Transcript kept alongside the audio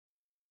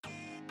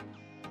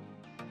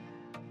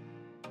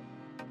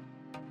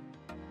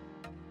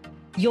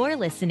You're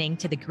listening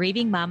to the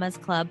Grieving Mamas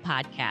Club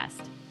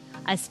podcast,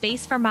 a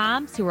space for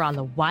moms who are on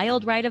the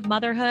wild ride of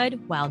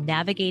motherhood while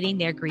navigating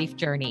their grief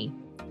journey.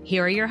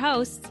 Here are your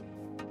hosts.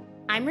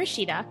 I'm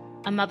Rashida,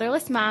 a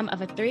motherless mom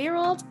of a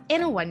 3-year-old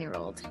and a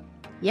 1-year-old.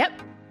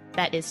 Yep,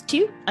 that is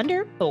 2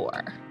 under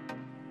 4.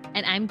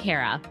 And I'm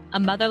Kara, a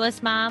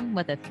motherless mom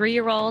with a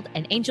 3-year-old,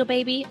 an angel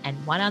baby,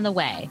 and one on the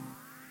way.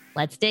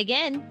 Let's dig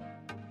in.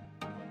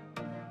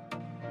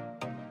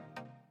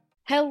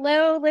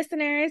 Hello,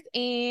 listeners,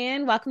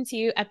 and welcome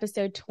to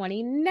episode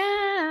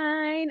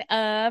 29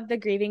 of the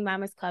Grieving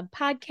Mamas Club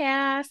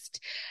podcast.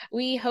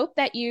 We hope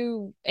that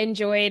you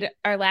enjoyed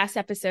our last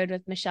episode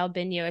with Michelle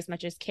Bigno as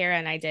much as Kara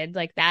and I did.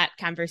 Like, that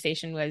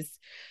conversation was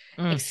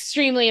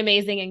extremely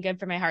amazing and good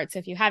for my heart. So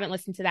if you haven't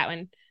listened to that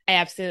one, I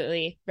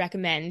absolutely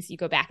recommend you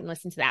go back and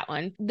listen to that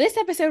one. This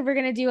episode, we're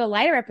going to do a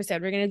lighter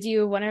episode. We're going to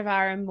do one of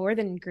our More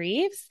Than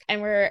Grieves,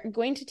 and we're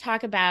going to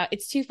talk about,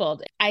 it's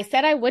twofold. I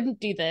said I wouldn't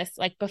do this.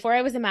 Like, before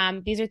I was a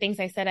mom, these are things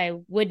I said I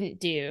wouldn't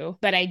do,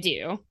 but I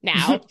do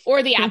now.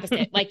 Or the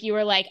opposite. Like, you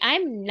were like,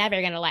 I'm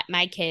never going to let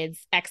my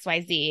kids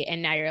XYZ.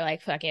 And now you're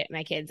like, fuck it,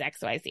 my kids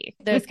XYZ.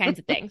 Those kinds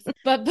of things.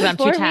 But before I'm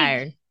too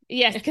tired.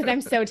 Yes, because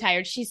I'm so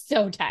tired. She's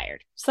so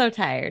tired. So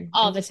tired.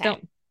 All the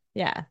time.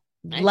 Yeah.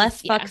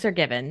 Less fucks are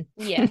given.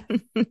 Yeah.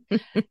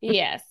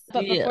 Yes.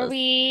 But before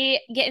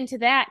we get into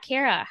that,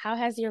 Kara, how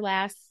has your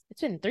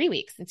it's been 3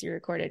 weeks since you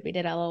recorded. We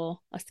did a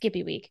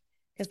skippy week.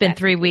 It's been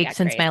 3 weeks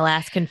since my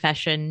last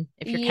confession.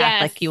 If you're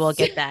Catholic, you will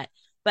get that.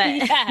 But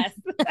yes.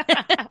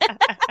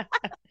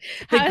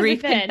 The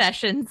grief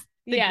confessions,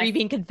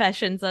 grieving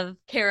confessions of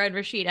Kara and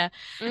Rashida.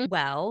 Mm-hmm.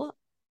 Well,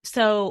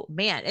 so,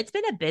 man, it's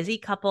been a busy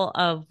couple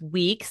of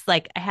weeks.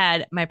 Like, I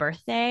had my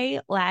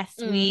birthday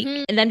last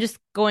week, and I'm just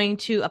going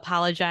to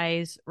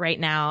apologize right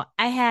now.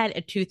 I had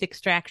a tooth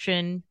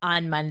extraction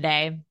on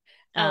Monday,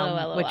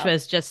 which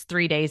was just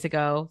 3 days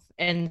ago.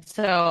 And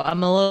so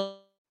I'm a little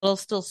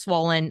still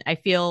swollen. I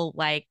feel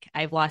like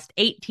I've lost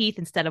 8 teeth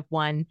instead of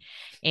 1,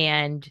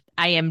 and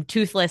I am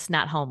toothless,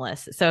 not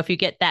homeless. So if you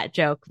get that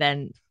joke,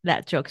 then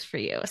that joke's for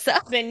you. So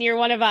then you're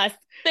one of us.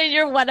 Then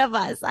you're one of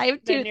us. I am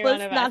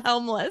toothless, not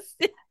homeless.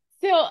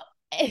 So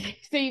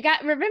you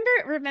got,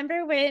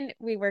 remember when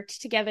we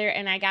worked together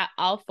and I got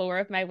all 4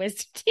 of my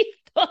wisdom teeth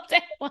pulled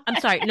at once? I'm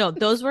sorry. No,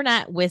 those were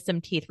not wisdom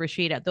teeth,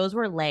 Rashida. Those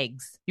were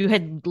legs. You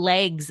had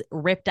legs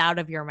ripped out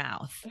of your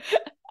mouth.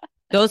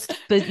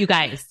 But you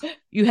guys,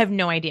 you have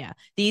no idea.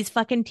 These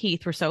fucking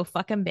teeth were so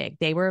fucking big.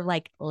 They were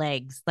like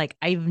legs. Like,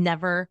 I've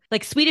never,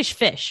 like Swedish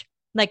fish.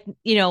 Like,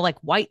 like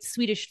white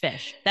Swedish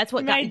fish. That's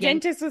what my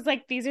dentist was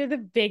like, these are the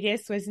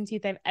biggest wisdom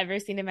teeth I've ever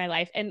seen in my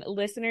life. And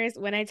listeners,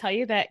 when I tell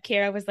you that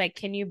Kara was like,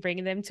 can you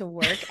bring them to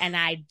work? And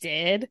I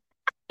did.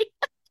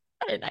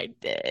 And I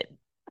did.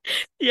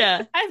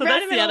 Yeah. I brought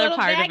them in a little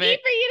baggie for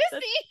you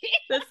to see.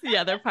 That's the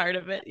other part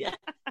of it. Yeah.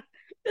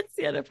 That's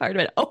the other part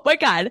of it. Oh my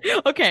God.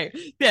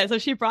 Okay. Yeah. So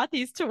she brought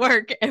these to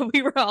work and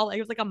we were all like,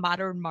 it was like a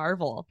modern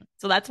marvel.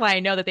 So that's why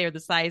I know that they were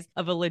the size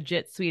of a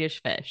legit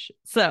Swedish fish.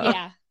 So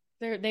yeah.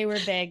 They were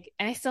big,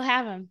 and I still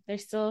have them. I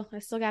still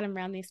got them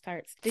around these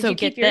parts. Did you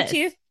keep your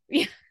tooth?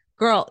 Yeah.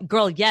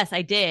 Girl, yes,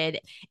 I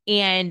did.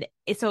 And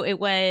so it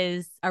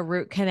was a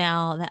root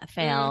canal that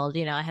failed.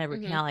 I had a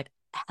root canal like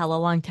hella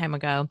long time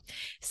ago.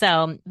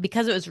 So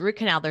because it was root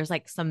canal, there's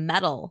like some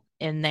metal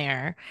in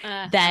there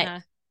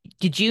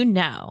did you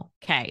know,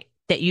 that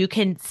you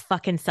can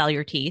fucking sell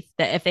your teeth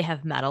that if they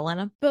have metal in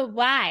them? But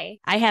why?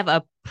 I have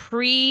a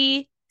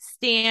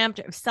pre-stamped,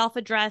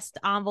 self-addressed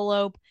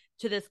envelope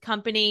to this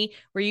company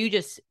where you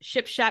just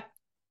ship,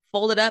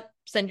 fold it up,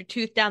 send your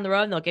tooth down the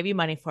road, and they'll give you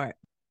money for it.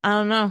 I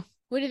don't know.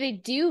 What do they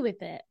do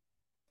with it?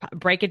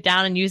 Break it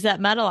down and use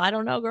that metal. I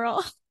don't know,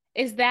 girl.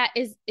 Is they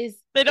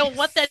don't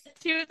want that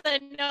tooth? I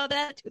know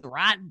that tooth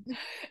rotten.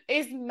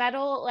 Is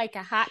metal like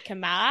a hot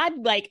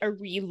commod, like a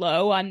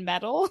reload on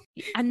metal?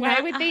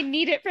 Why would they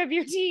need it from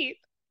your teeth?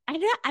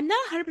 I'm not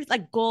 100%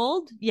 like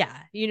gold. Yeah,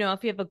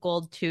 if you have a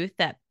gold tooth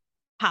that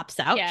pops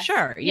out,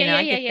 sure.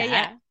 I get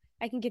that.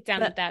 I can get down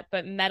with that,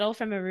 but metal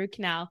from a root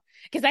canal,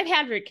 because I've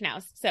had root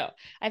canals, so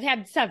I've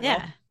had several.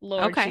 Yeah.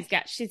 Lord, okay.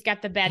 she's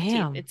got the bad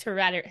teeth. It's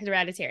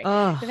hereditary.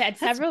 Oh, I've had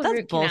several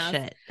root bullshit.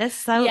 canals.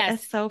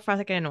 That's so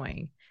fucking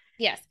annoying.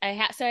 Yes, I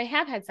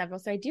have had several,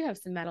 so I do have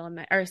some metal in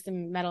my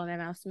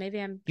mouth. So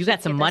maybe you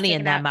got some money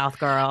in that mouth,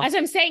 girl. As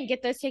I'm saying,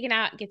 get those taken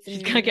out.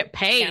 She's gonna get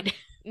paid.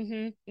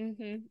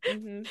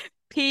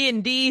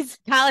 P&D's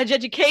college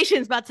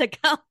education's about to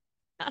come.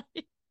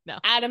 No,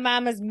 out of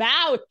mama's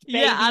mouth, baby.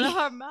 Yeah, out of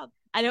her mouth.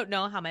 I don't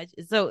know how much.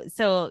 So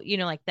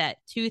like that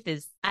tooth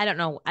is, I don't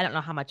know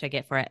how much I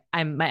get for it.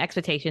 My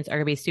expectations are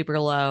gonna be super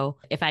low.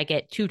 If I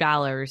get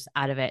 $2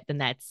 out of it, then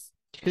that's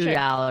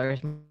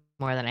 $2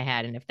 more than I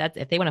had. And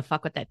if they want to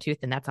fuck with that tooth,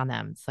 then that's on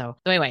them. So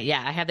anyway,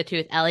 yeah, I have the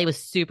tooth. Ellie was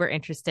super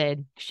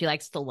interested. She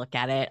likes to look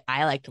at it.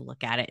 I like to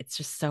look at it. It's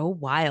just so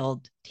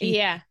wild. Teeth.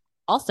 Yeah.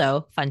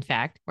 Also, fun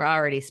fact, we're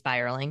already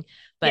spiraling,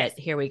 but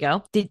Here we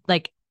go.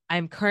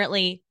 I'm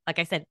currently, like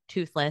I said,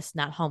 toothless,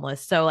 not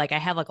homeless. So like I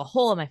have like a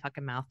hole in my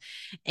fucking mouth.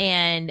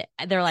 And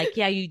they're like,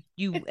 yeah, you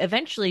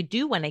eventually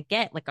do want to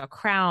get like a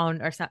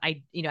crown or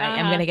something. I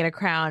am gonna get a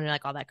crown and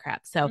like all that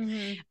crap. So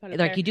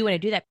like you do want to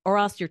do that, or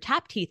else your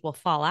top teeth will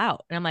fall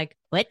out. And I'm like,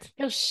 what?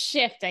 He'll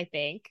shift, I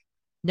think.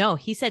 No,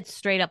 he said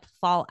straight up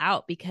fall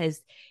out,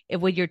 because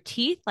with your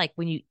teeth, like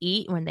when you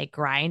eat, when they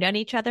grind on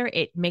each other,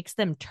 it makes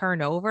them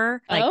turn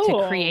over, like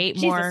to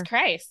create more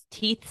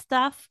teeth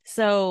stuff.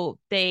 So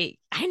I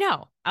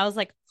know. I was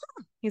like,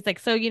 huh. He's like,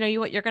 so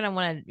you're gonna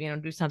want to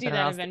do something, or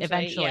else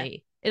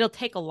eventually it'll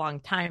take a long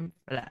time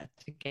for that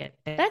to get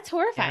there. That's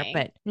horrifying.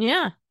 But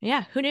yeah,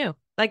 who knew?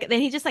 Like then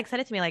he just like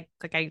said it to me, like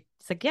I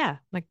was like, yeah,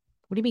 like,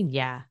 what do you mean?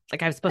 Yeah,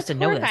 like I was supposed to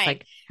know this.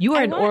 Like, you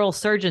are an oral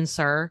surgeon,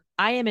 sir.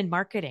 I am in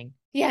marketing.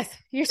 Yes,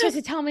 you're supposed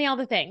to tell me all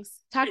the things.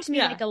 Talk to me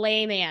like a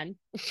layman.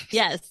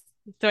 Yes.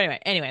 So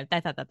anyway,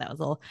 I thought that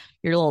was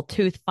your little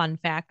tooth fun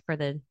fact for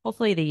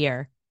hopefully the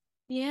year.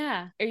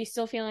 Yeah. Are you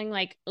still feeling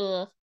like,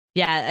 ugh?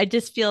 Yeah, it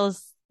just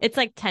feels, it's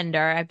like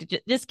tender. I have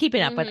to just keep it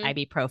up with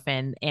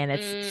ibuprofen, and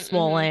it's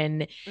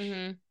swollen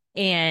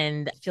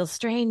and it feels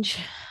strange,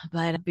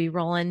 but I'll be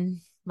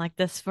rolling like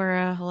this for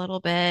a little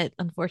bit,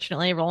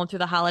 unfortunately, rolling through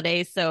the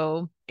holidays.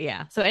 So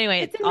yeah. So anyway,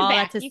 it's in the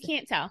back. You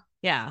can't tell.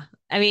 Yeah.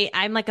 I mean,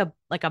 I'm like a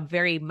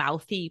very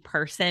mouthy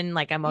person.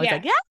 Like I'm always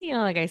like,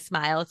 yeah, like I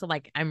smile. So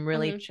like I'm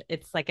really,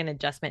 it's like an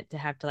adjustment to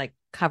have to like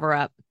cover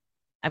up.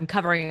 I'm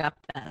covering up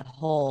that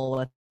hole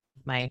with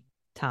my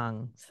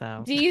tongue.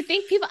 So do you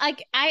think people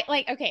okay,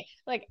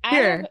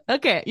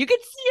 okay, you can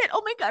see it.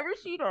 Oh my God,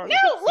 Rashida. No, look,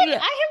 I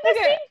have the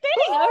same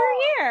thing over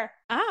here.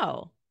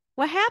 Oh,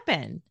 what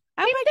happened?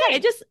 Oh my God,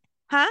 it just,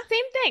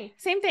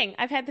 Same thing.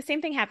 I've had the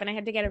same thing happen. I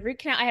had to get a root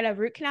canal. I had a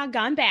root canal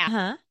gone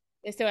bad.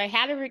 So I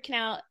had a root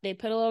canal. They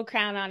put a little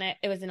crown on it.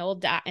 It was an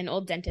old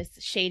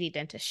dentist, shady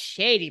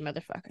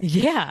motherfucker.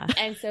 Yeah.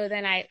 And so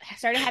then I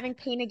started having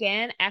pain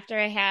again after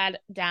I had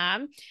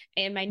Dom,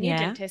 and my new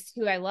dentist,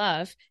 who I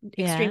love,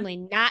 extremely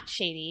not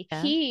shady.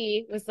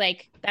 He was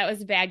like, that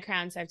was a bad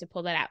crown, so I have to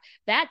pull that out.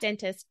 That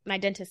dentist, my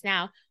dentist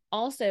now,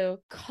 also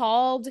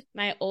called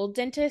my old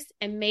dentist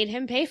and made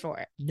him pay for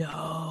it.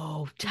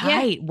 No,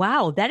 tight. Yeah.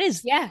 Wow, that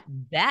is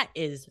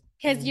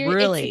because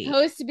it's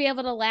supposed to be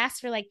able to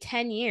last for like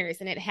 10 years,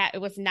 and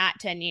it was not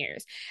 10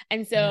 years.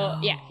 And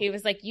so he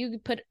was like, you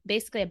put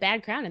basically a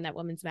bad crown in that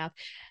woman's mouth.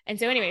 And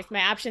so anyways,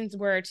 my options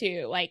were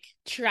to like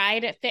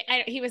try to fit.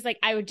 He was like,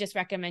 I would just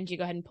recommend you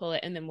go ahead and pull it,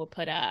 and then we'll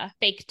put a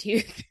fake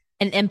tooth.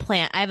 An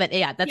implant.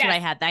 That's what I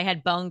had. I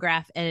had bone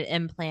graft and an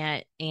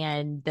implant,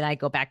 and then I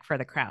go back for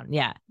the crown.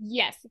 Yeah.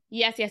 Yes.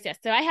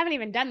 So I haven't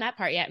even done that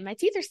part yet. My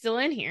teeth are still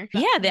in here.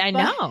 Yeah, I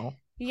know.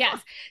 Yes.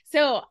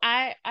 So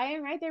I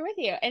am right there with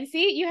you. And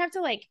see, you have to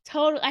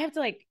I have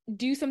to like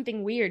do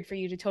something weird for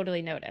you to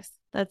totally notice.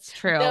 That's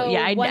true. So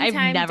yeah, I've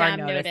never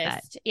noticed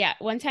that. Yeah.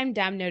 One time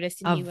Dom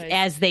noticed, and he was,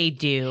 as they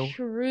do,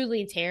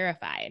 truly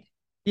terrified.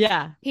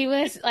 Yeah. He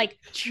was like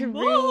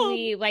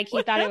truly like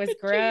he thought it was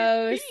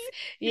gross.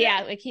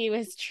 Yeah, like he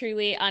was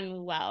truly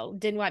unwell.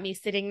 Didn't want me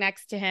sitting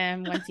next to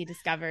him once he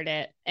discovered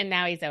it, and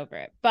now he's over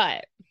it.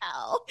 But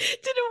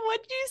didn't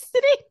want you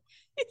sitting.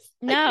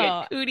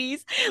 No,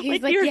 cooties.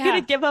 Like you're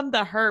gonna give him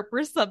the herp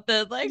or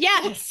something. Like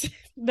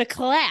the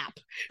clap.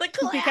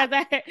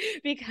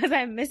 Because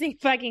I'm missing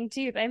fucking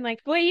tooth. I'm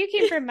like, boy, you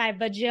came from my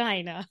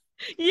vagina.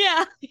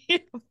 Yeah,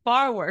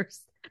 far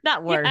worse.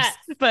 Not worse,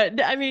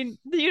 but I mean,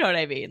 you know what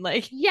I mean.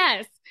 Like,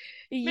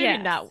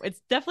 maybe not.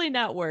 It's definitely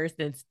not worse.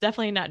 And it's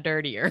definitely not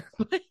dirtier.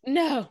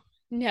 No.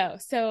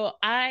 So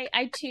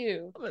I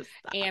too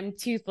am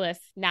toothless,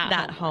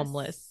 not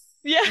homeless.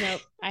 Yeah.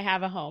 Nope. I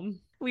have a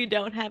home. We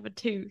don't have a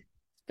tooth,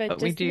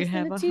 but we do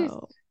have a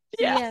home.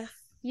 Yes.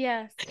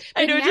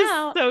 I know,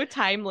 just so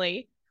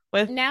timely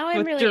with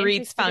really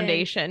Dorit's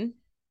foundation.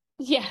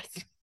 Yes.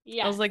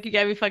 I was like, you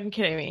gotta be fucking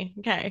kidding me.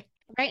 Okay.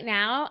 Right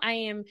now,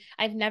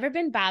 I've never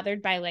been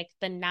bothered by like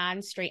the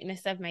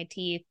non-straightness of my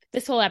teeth.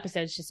 This whole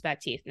episode is just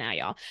about teeth now,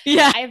 y'all.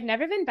 Yeah. I've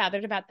never been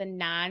bothered about the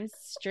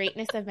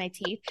non-straightness of my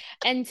teeth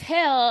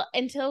until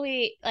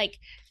we like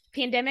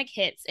pandemic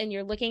hits and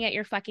you're looking at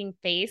your fucking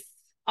face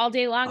all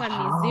day long on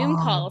these Zoom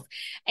calls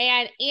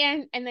and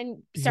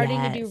then starting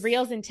to do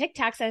reels and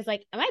TikToks. I was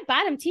like, my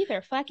bottom teeth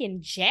are fucking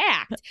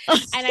jacked.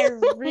 And I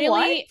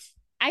really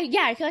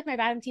I feel like my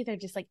bottom teeth are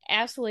just like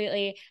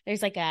absolutely,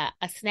 there's like a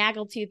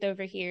snaggle tooth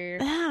over here.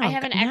 I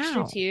have an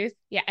extra tooth.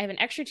 Yeah, I have an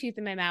extra tooth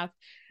in my mouth.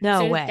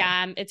 No way.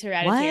 Dom, it's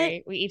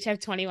hereditary. What? We each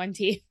have 21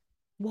 teeth.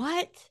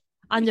 What?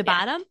 On the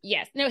bottom?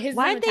 Yes. No, his is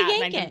on the top,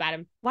 mine's on the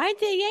bottom. Why'd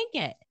they yank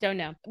it? Don't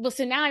know. Well,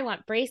 so now I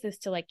want braces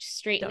to like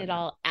straighten it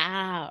all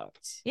out.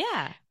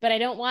 Yeah. But I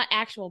don't want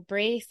actual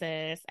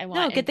braces. I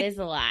want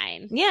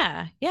Invisalign.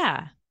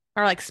 Yeah.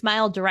 Or like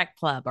Smile Direct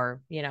Club,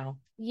 or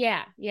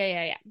Yeah.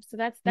 So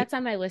that's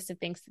on my list of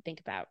things to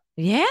think about.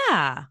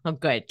 Yeah. Oh,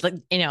 good. Like,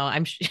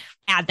 I'm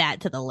add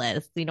that to the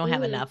list. You don't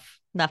have enough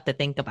to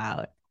think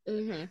about.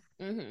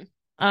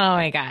 Oh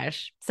my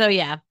gosh. So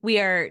yeah, we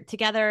are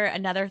together.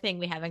 Another thing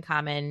we have in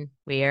common,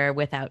 we are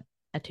without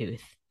a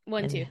tooth.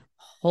 One tooth.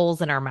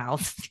 Holes in our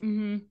mouths.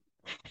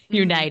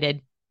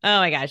 United. Oh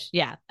my gosh.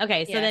 Yeah.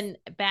 Okay. So Yes. then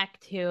back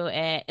to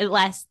it.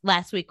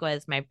 Last week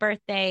was my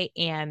birthday,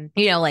 and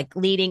like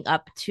leading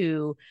up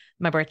to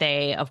my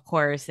birthday, of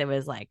course, it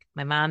was like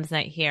my mom's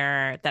not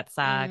here. That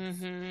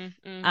sucks.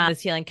 I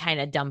was feeling kind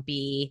of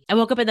dumpy. I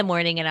woke up in the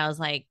morning and I was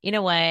like, you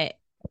know what,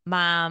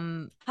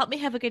 Mom, help me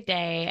have a good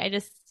day.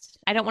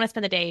 I don't want to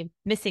spend the day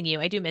missing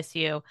you. I do miss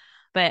you,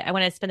 but I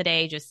want to spend the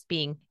day just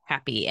being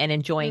happy and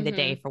enjoying the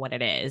day for what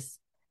it is.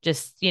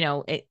 Just,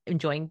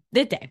 enjoying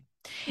the day.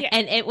 Yeah.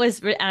 And it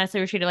was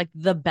honestly, Rashida, like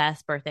the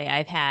best birthday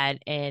I've had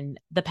in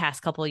the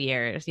past couple of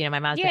years. My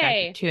mom's been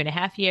back for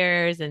 2.5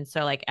 years. And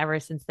so like ever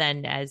since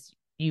then, as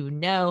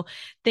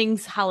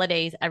things,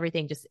 holidays,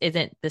 everything just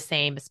isn't the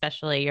same,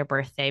 especially your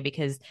birthday,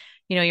 because,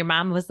 your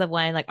mom was the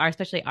one, like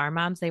especially our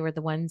moms, they were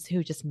the ones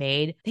who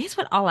they just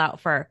went all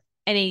out for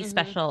any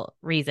special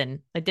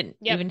reason. It didn't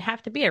even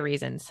have to be a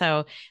reason.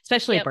 So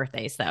especially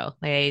birthdays though,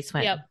 they just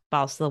went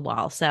balls to the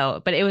wall.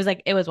 So, but it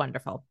was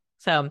wonderful.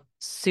 So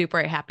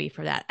super happy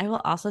for that. I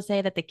will also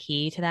say that the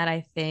key to that,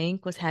 I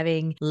think, was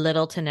having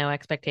little to no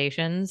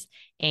expectations.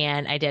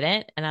 And I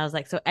didn't. And I was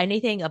like, so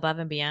anything above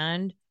and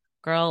beyond,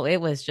 girl,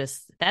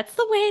 that's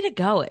the way to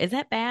go. Is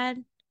that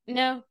bad?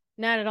 No,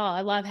 not at all.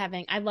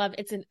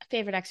 It's a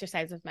favorite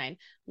exercise of mine.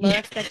 Low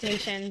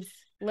expectations,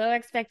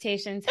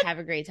 have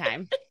a great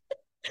time.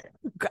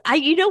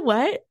 You know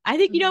what? I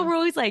think, we're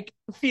always like,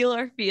 feel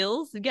our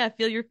feels. Yeah,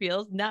 feel your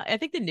feels. Now, I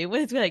think the new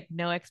one is like,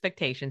 no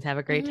expectations, have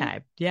a great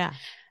time. Yeah.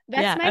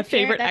 That's my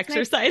favorite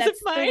exercise of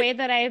mine. The way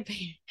that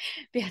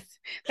yes,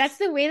 that's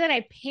the way that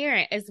I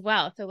parent as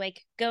well. So like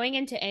going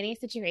into any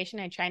situation,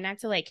 I try not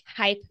to like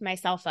hype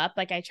myself up.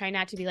 Like I try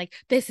not to be like,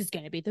 this is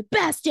going to be the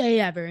best day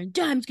ever. And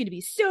Dom's going to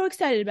be so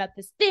excited about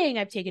this thing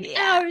I've taken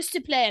hours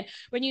to plan,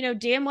 when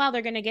damn well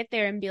they're going to get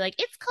there and be like,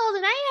 it's cold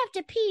and I have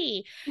to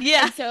pee.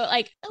 Yeah. And so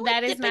like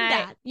that is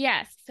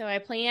yes. So I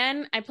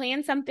plan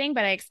something,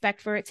 but I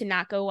expect for it to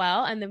not go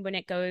well. And then when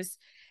it goes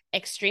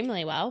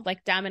extremely well,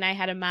 like Dom and I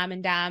had a mom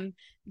and Dom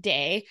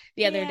day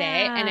the other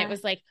day, and it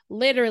was like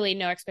literally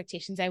no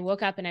expectations. I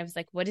woke up and I was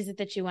like, what is it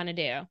that you want to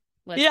do?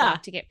 Let's go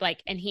to get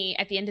like, and he,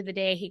 at the end of the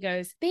day, he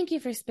goes, thank you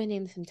for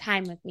spending some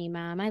time with me,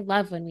 Mom. I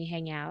love when we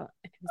hang out.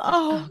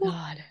 Oh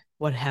God.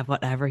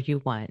 Whatever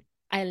you want.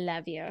 I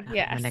love you.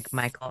 Yes. Dominic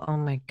Michael. Oh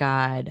my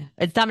God.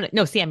 It's Dominic.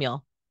 No,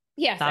 Samuel.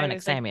 Yes.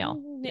 Dominic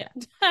Samuel. Like,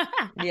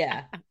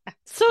 yeah.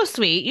 So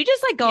sweet. You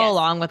just like go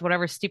along with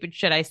whatever stupid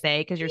shit I say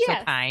because you're so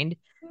kind.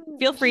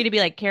 Feel free to be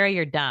like, Kara,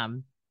 you're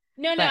dumb.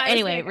 No.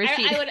 Anyway,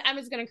 I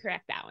was going to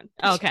correct that one.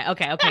 Okay.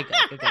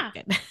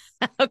 Good.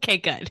 Okay,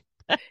 good.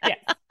 Yes.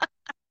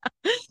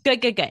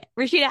 Good.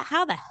 Rashida,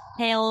 how the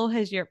hell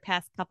has your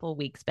past couple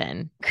weeks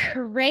been?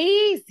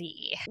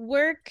 Crazy.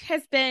 Work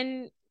has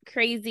been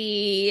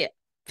crazy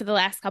for the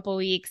last couple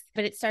weeks,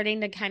 but it's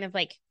starting to kind of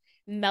like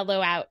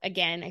mellow out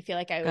again. I feel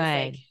like I was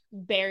like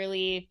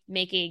barely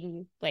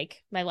making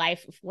like my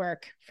life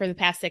work for the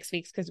past 6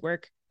 weeks because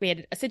we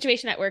had a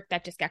situation at work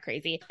that just got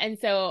crazy. And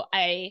so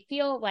I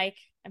feel like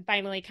I'm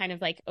finally kind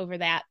of like over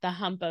the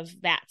hump of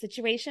that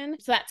situation.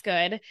 So that's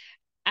good.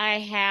 I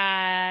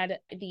had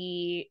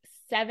the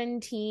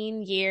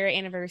 17-year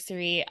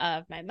anniversary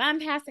of my mom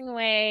passing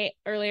away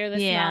earlier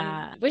this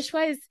month, which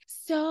was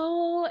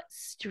so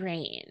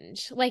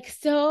strange.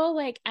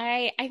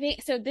 I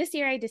think so this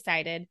year I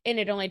decided, and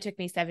it only took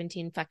me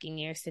 17 fucking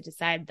years to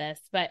decide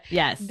this, but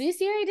this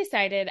year I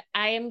decided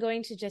I am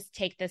going to just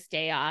take this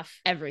day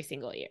off every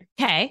single year.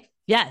 Okay.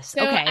 Yes.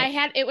 So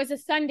it was a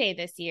Sunday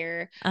this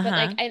year, but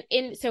like,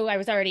 so I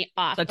was already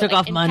off. So I took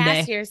off Monday.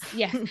 Past years,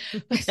 yes,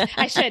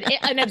 I should,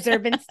 an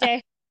observance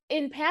day.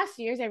 In past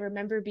years, I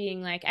remember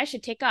being like, I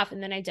should take off,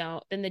 and then I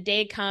don't. Then the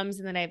day comes,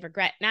 and then I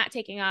regret not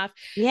taking off.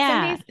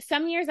 Yeah.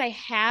 Some years I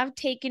have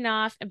taken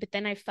off, but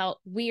then I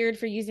felt weird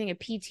for using a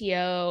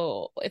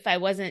PTO if I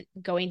wasn't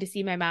going to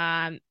see my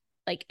mom.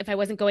 Like if I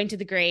wasn't going to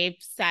the grave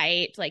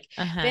site, like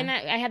then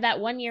I had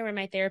that one year where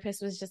my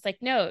therapist was just like,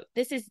 no,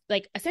 this is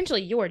like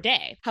essentially your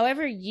day.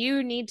 However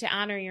you need to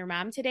honor your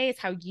mom today is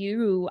how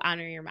you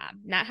honor your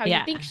mom, not how you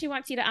think she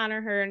wants you to honor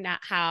her, not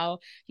how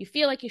you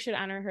feel like you should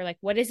honor her. Like,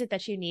 what is it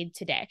that you need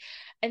today?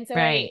 And so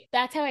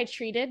that's how I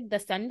treated the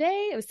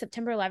Sunday. It was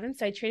September 11th.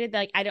 So I treated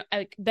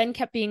Ben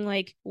kept being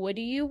like, what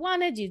do you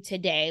want to do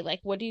today? Like,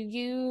 what do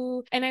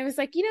you, and I was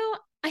like,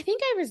 I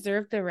think I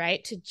reserve the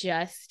right to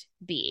just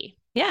be.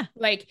 Yeah.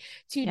 Like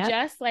to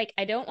just like,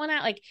 I don't want to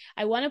like,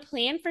 I want to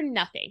plan for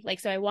nothing. Like,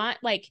 so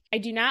I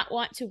do not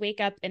want to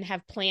wake up and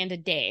have planned a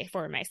day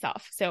for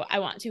myself. So I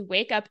want to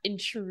wake up and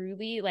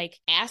truly like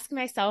ask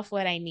myself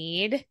what I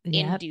need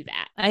and do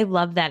that. I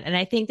love that. And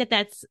I think that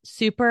that's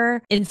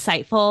super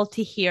insightful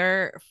to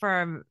hear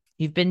from.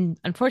 You've been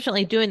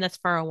unfortunately doing this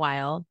for a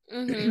while.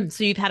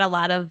 So you've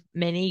had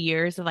many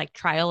years of like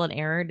trial and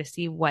error to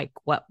see like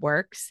what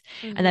works.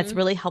 And that's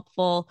really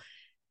helpful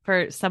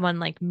for someone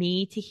like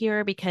me to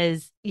hear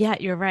because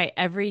you're right.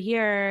 Every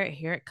year,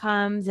 here it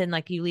comes. And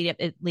like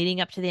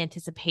leading up to the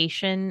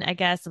anticipation, I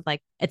guess, of like,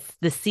 it's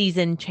the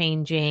season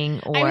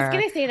changing. Or I was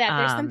going to say that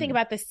there's something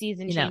about the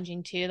season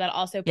changing too, that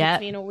also puts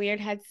me in a weird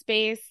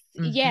headspace.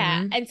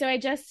 Yeah. And so I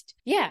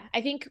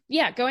think,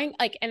 going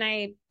like, and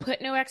I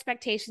put no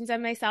expectations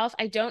on myself.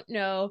 I don't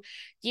know,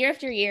 year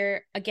after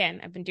year, again,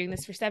 I've been doing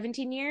this for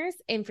 17 years.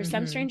 And for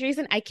some strange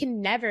reason, I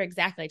can never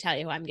exactly tell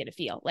you how I'm going to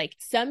feel. Like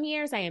some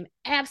years I am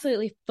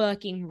absolutely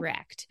fucking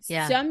wrecked.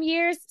 Yeah. Some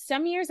years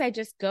I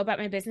just go about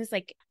my business.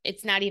 Like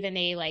it's not even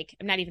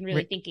I'm not even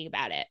really thinking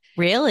about it.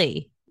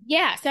 Really?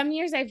 Yeah. Some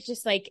years I've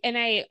just like, and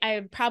I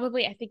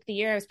think the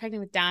year I was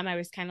pregnant with Dom, I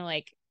was kind of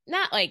like,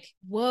 not like,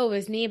 whoa, it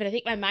was me, but I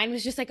think my mind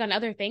was just like on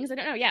other things. I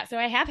don't know. Yeah. So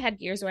I have had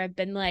years where I've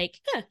been like,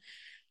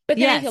 but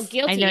then I feel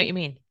guilty. I know what you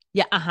mean.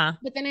 Yeah.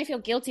 But then I feel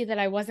guilty that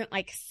I wasn't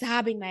like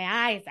sobbing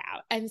my eyes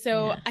out. And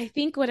so I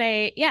think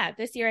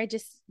this year I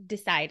just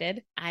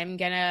decided I'm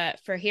gonna,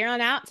 for here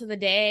on out to the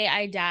day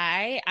I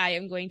die, I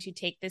am going to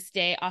take this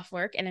day off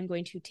work and I'm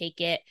going to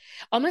take it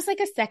almost like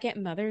a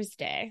second Mother's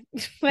Day.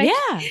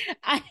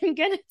 I am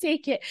going to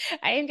take it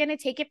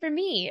for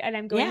me. And I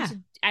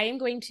am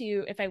going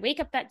to, if I wake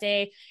up that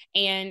day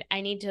and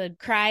I need to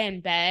cry in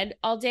bed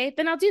all day,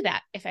 then I'll do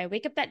that. If I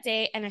wake up that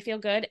day and I feel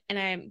good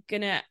and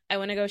I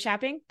want to go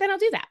shopping, then I'll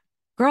do that.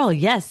 Girl,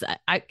 yes.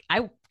 I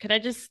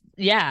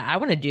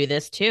want to do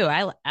this too.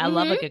 I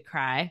love a good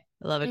cry.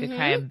 I love a good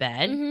cry in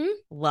bed.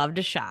 Love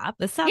to shop.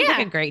 This sounds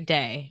like a great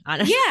day,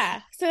 honestly.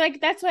 Yeah. So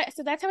like that's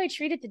how I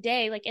treated the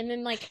day. Like, and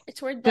then like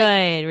toward good,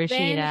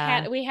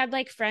 Rashida. We had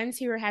like friends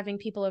who were having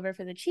people over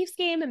for the Chiefs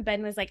game, and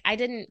Ben was like, I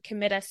didn't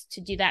commit us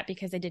to do that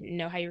because I didn't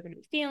know how you were going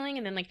to be feeling.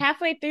 And then like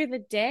halfway through the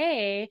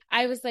day,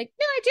 I was like,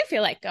 no, I do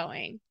feel like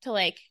going to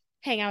like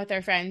hang out with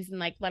our friends and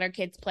like let our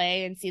kids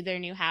play and see their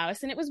new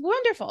house. And it was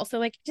wonderful. So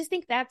like, just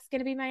think that's going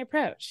to be my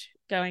approach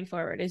going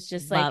forward, is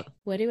just like,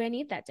 what do I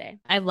need that day?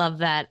 I love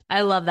that.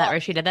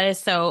 Rashida. That is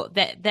so,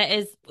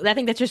 I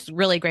think that's just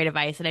really great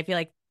advice. And I feel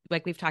like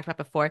we've talked about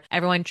before,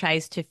 everyone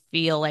tries to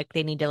feel like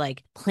they need to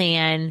like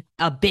plan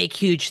a big,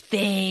 huge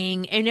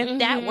thing. And if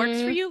that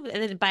works for you,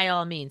 then by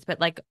all means,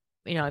 but like,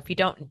 you know, if you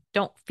don't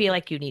feel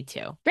like you need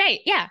to.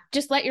 Right. Yeah.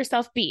 Just let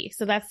yourself be.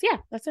 So that's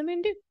what I'm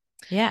going to do.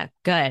 Yeah,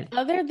 good.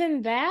 Other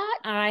than that,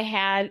 I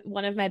had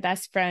one of my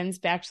best friend's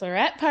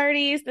bachelorette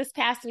parties this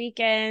past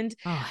weekend.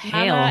 Oh,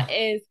 hell.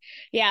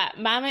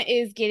 Mama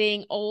is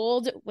getting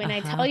old. When I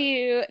tell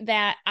you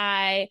that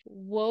I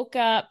woke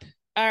up,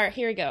 or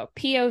here we go,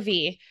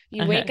 POV.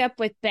 You wake up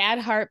with bad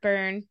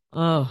heartburn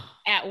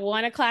at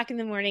 1:00 in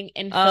the morning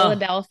in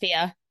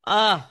Philadelphia.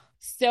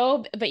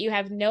 So, but you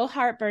have no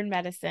heartburn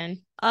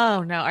medicine.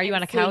 Oh no. Are you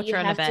on a couch or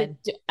on the bed?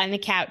 On the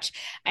couch.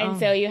 And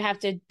so you have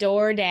to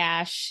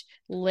DoorDash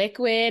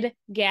liquid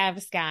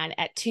Gaviscon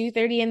at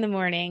 2:30 in the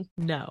morning.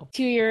 No.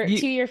 To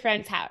your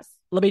friend's house.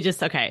 Let me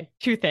just,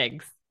 two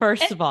things.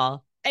 First of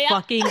all,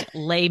 fucking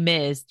Les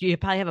Mis. You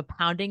probably have a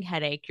pounding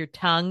headache. Your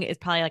tongue is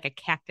probably like a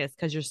cactus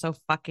because you're so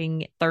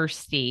fucking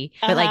thirsty.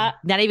 But like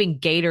not even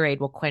Gatorade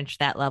will quench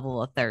that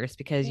level of thirst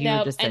because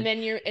you're just and then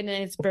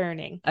it's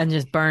burning. And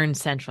just burn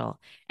central.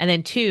 And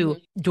then two,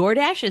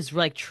 DoorDash is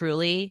like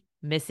truly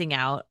missing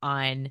out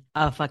on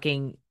a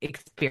fucking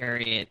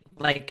experience.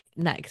 Like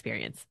not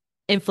experience.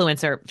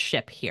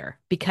 Influencership here,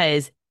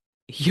 because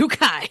you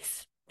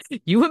guys,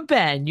 you and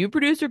Ben, you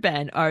producer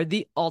Ben, are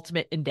the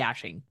ultimate in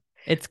dashing.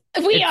 It's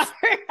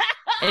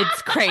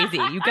crazy.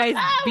 You guys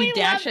be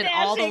dashing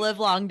all the live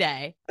long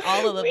day.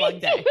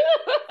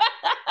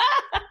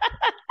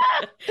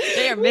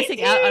 They are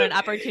missing out on an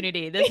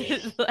opportunity. This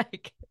is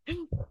like we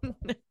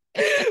do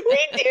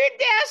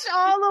dash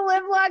all the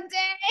live long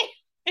day.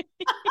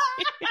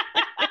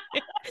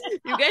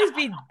 You guys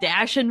be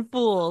dashing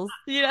fools,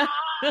 you know.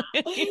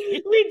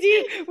 We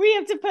do. We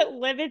have to put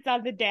limits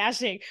on the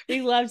dashing.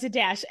 We love to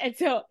dash. And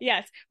so,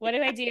 yes, what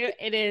do I do?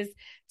 It is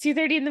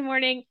 2:30 in the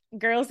morning.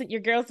 Your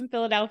girl's in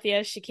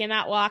Philadelphia. She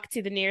cannot walk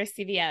to the nearest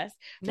CVS.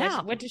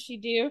 No. What does she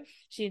do?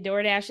 She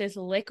DoorDashes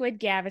liquid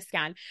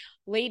Gaviscon.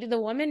 The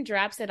woman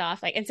drops it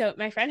off. And so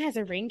my friend has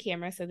a Ring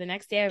camera. So the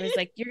next day I was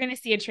like, you're going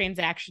to see a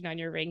transaction on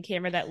your Ring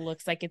camera that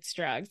looks like it's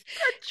drugs.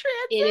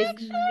 It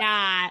is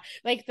not.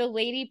 Like the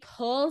lady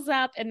pulls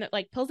up and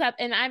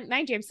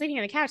mind you, I'm sleeping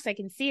on the couch so I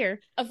can see her,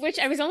 of which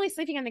I was only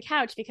sleeping on the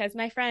couch because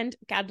my friend,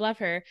 God love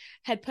her,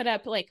 had put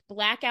up like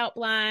blackout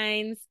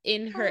blinds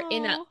in her,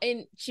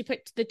 she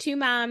put the two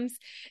moms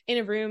in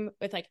a room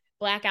with like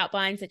blackout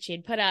blinds that she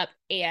had put up,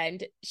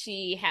 and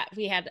we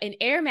had an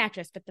air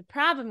mattress. But the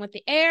problem with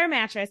the air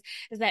mattress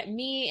is that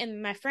me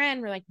and my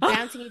friend were like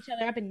bouncing each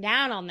other up and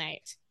down all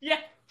night. Yeah.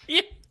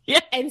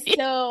 And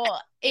so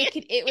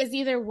it was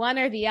either one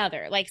or the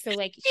other. Like, so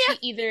like she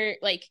either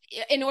like,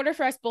 in order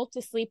for us both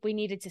to sleep, we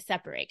needed to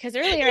separate. Because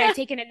earlier I had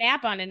taken a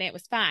nap on and it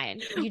was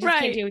fine. You just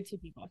can't do it with two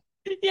people.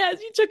 Yes,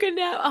 you took a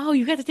nap. Oh,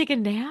 you got to take a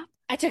nap?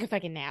 I took a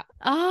fucking nap.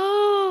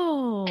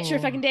 Oh. I sure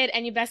fucking did.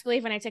 And you best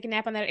believe when I took a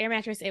nap on that air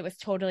mattress, it was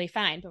totally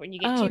fine. But when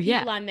you get two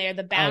people on there,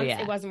 the bounce,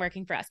 it wasn't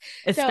working for us.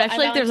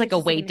 Especially if there's like a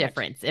weight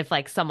difference. If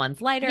like someone's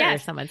lighter or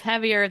someone's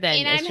heavier, then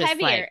and it's I'm just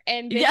heavier. like...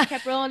 And bitch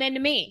kept rolling into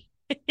me.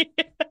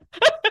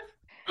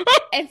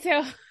 And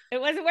so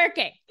it wasn't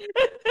working.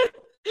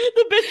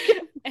 The bitch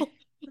kept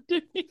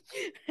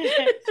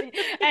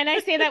and I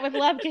say that with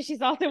love because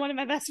she's also one of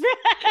my best friends.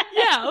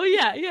 Yeah. Oh,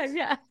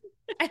 yeah.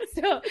 And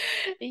so,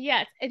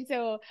 yes. And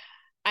so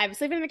I'm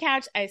sleeping on the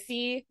couch. I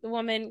see the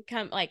woman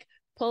come, like,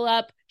 pull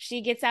up.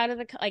 She gets out of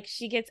the, like,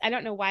 I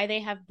don't know why they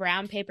have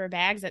brown paper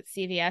bags at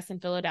CVS in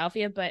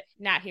Philadelphia, but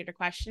not here to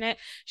question it.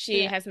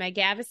 She has my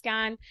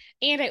Gaviscon,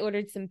 and I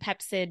ordered some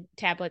Pepcid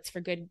tablets for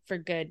good,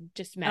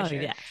 just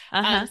measure.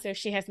 Oh, yeah. So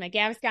she has my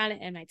Gaviscon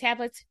and my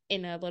tablets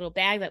in a little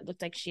bag that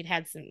looked like she'd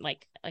had some,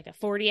 like a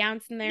 40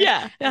 ounce in there.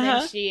 Yeah. And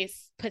then she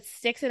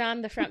sticks it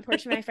on the front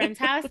porch of my friend's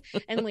house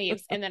and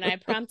leaves. And then I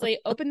promptly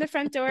open the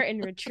front door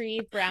and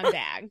retrieve brown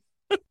bag.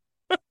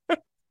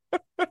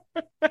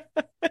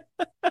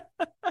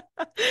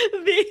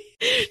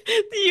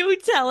 You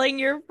telling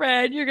your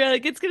friend you're gonna,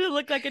 like, it's gonna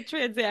look like a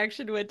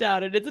transaction went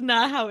down, and it's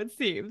not how it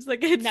seems. Like,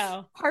 it's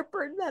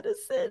heartburn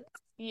medicine.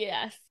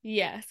 Yes.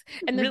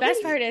 And the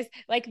best part is,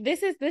 like,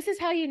 this is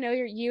how you know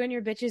you and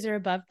your bitches are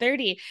above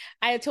 30.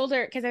 I told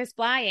her, because I was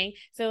flying,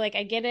 so, like,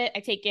 I get it,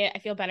 I take it, I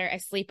feel better, I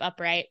sleep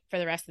upright for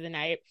the rest of the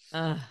night.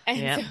 So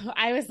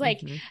I was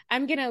like,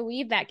 I'm gonna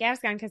leave that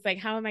Gaviscon, because, like,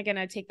 how am I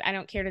gonna take, I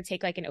don't care to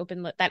take, like, an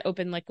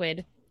open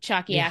liquid,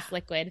 chalky ass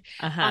liquid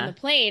on the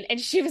plane.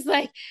 And she was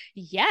like,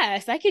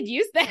 yes, I could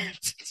use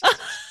that.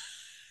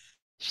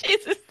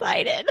 She's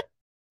excited.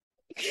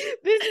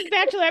 This is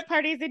bachelorette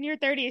parties in your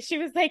 30s. She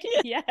was like,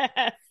 yes.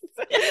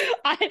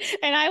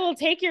 I will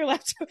take your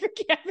leftover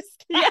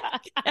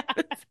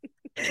Gaviscon.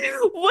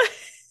 What?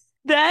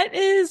 That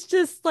is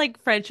just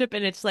like friendship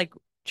in its, like,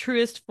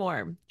 truest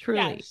form.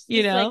 Truly,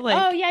 you know,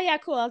 like, oh yeah,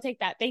 cool, I'll take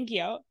that, thank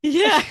you.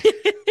 Yeah.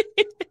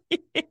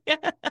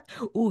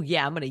 Oh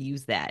yeah, I'm gonna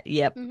use that.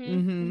 Yep.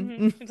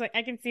 It's like,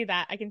 I can see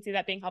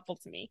that being helpful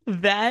to me.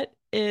 That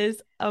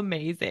is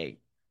amazing.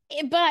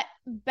 But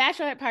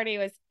bachelorette party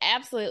was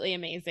absolutely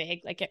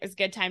amazing. Like, it was a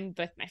good time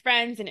with my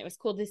friends, and it was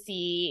cool to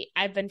see.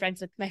 I've been friends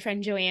with my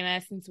friend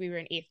Joanna since we were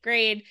in 8th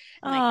grade.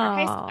 And,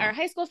 like, our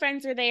high school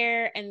friends were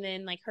there, and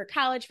then, like, her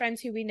college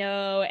friends who we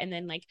know, and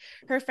then, like,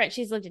 her friend,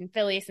 she's lived in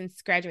Philly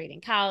since graduating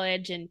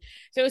college. And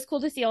so it was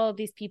cool to see all of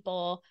these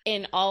people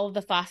in all of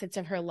the facets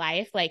of her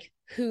life, like,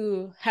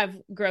 who have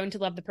grown to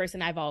love the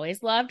person I've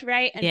always loved,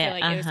 right? And so,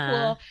 like, it was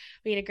cool.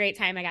 We had a great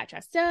time. I got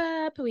dressed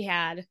up.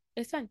 It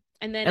was fun.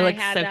 And then it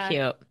looks so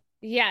cute.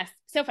 Yes,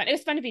 so fun. It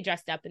was fun to be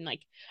dressed up and,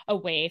 like,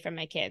 away from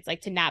my kids,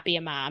 like, to not be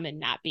a mom and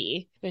not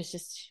be. It was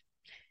just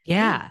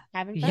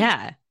having fun.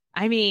 Yeah.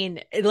 I mean,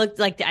 it looked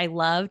like, I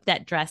loved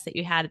that dress that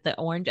you had, the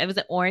orange. It was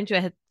an orange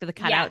with the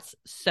cutouts.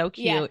 So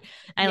cute. Yeah.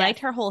 I liked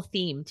her whole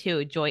theme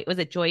too. Was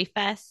it Joy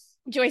Fest?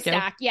 Joy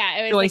Stock. Yeah,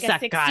 it was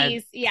like a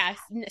 60s,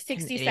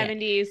 60s,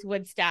 70s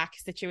Woodstock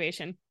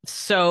situation.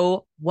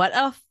 So what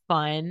a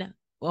fun,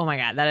 oh my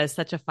God, that is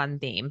such a fun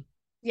theme.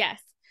 Yes.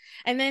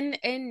 And then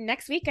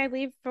next week I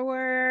leave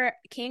for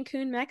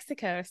Cancun,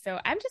 Mexico. So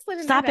I'm just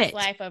living my best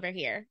life over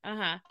here.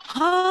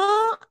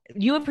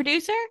 You a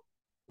producer?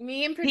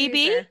 Me and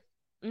producer.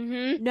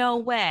 PB? No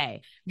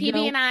way.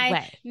 PB and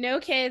I, no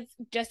kids,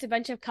 just a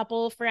bunch of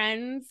couple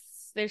friends.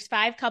 There's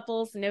 5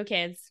 couples, no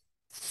kids.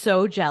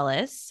 So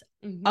jealous.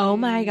 Oh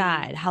my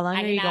God. How long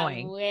are you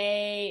going?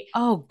 Wait.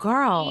 Oh,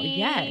 girl.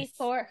 Yes.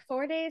 4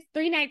 days,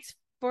 3 nights,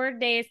 4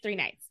 days, 3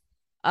 nights.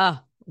 Oh,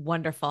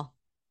 wonderful.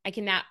 I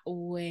cannot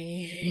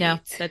wait. No,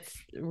 that's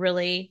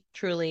really,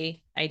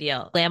 truly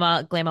ideal.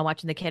 Glamma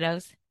watching the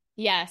kiddos.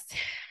 Yes.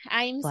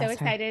 I'm so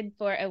excited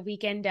for a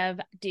weekend of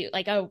 3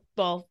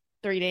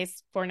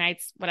 days, 4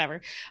 nights,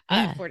 whatever.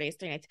 4 days,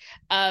 3 nights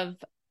of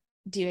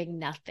doing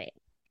nothing.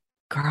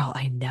 Girl,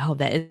 I know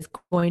that is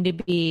going to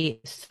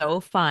be so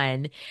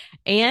fun.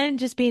 And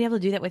just being able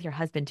to do that with your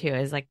husband too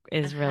is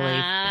really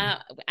fun.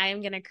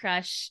 I'm going to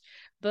crush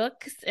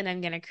books and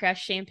I'm going to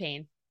crush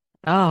champagne.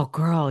 Oh,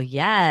 girl,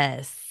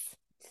 yes.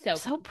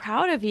 So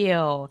proud of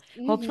you.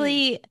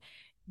 Hopefully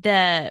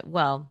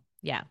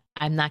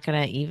I'm not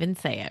going to even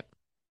say it.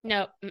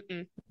 No.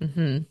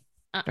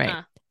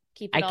 Right.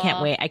 I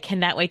can't wait. I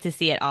cannot wait to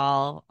see it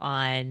all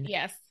on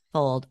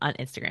Fold on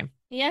Instagram.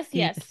 Yes.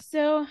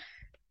 So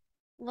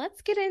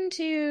let's get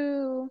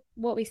into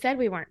what we said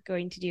we weren't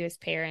going to do as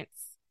parents.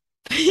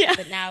 Yeah.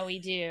 But now we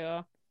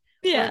do.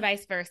 Yeah. Or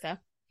vice versa.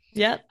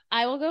 Yep.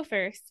 I will go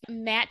first.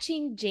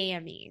 Matching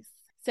jammies.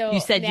 So you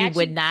said you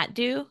would not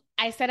do?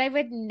 I said I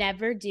would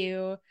never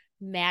do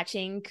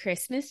matching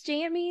Christmas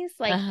jammies.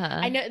 Like,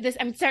 I know this,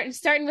 I'm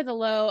starting with a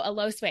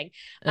low swing.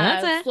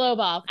 Slow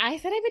ball. I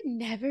said I would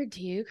never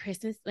do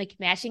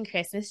matching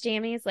Christmas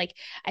jammies. Like,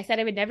 I said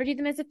I would never do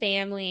them as a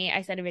family.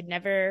 I said I would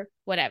never,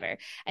 whatever.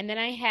 And then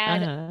I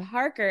had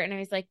Parker and I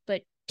was like,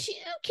 but 2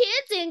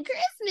 kids in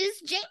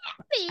Christmas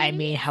jammies. I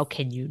mean, how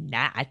can you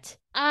not?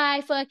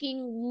 I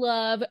fucking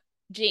love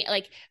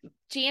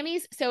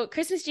jammies. So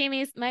Christmas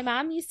jammies, my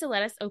mom used to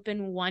let us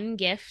open one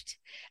gift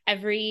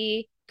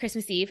every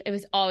Christmas Eve. It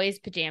was always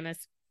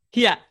pajamas.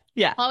 Yeah.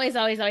 Always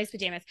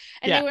pajamas.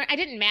 And I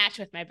didn't match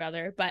with my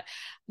brother, but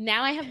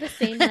now I have the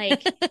same,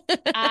 like,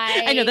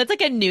 I know that's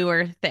like a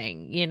newer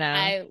thing, you know.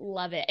 I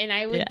love it. And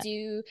I would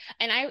and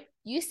I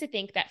used to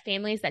think that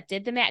families that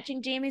did the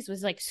matching jammies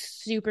was like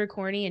super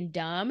corny and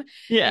dumb.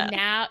 Yeah. And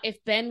now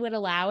if Ben would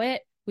allow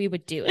it, we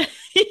would do it.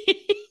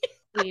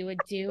 We would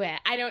do it.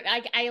 I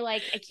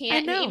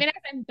can't, even if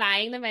I'm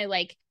buying them, I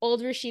like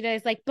old Rashida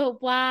is like,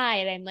 but why?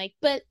 And I'm like,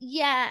 but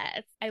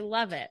yes, I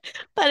love it.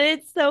 But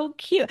it's so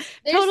cute.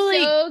 They're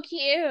Totally. so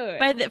cute.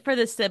 But for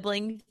the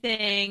sibling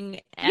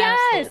thing, Yes.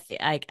 absolutely.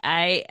 Like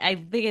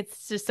I think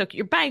it's just so cute.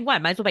 You're buying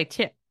one, might as well buy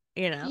two,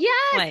 Yes.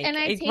 Like,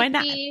 and why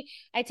not?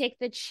 I take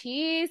the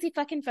cheesy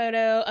fucking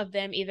photo of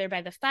them either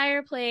by the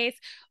fireplace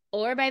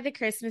or by the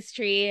Christmas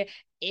tree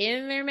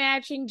in their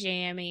matching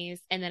jammies,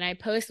 and then I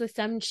post with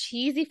some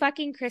cheesy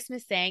fucking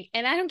Christmas saying,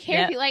 and I don't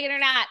care if you like it or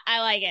not,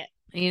 I like it.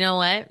 You know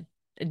what?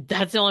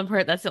 That's the only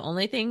part. That's the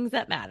only things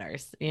that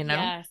matters.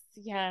 Yes.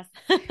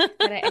 But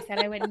I said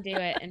I wouldn't do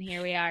it, and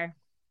here we are.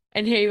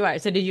 And here you are.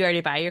 So, did you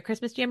already buy your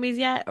Christmas jammies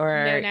yet,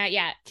 or no? Not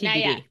yet. TBD. Not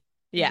yet.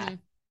 Yeah,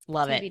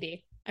 love TBD.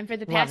 it. And for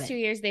the past 2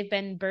 years, they've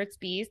been Burt's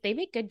Bees. They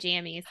make good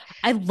jammies.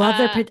 I love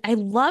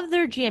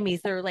their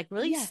jammies. They're like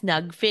really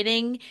snug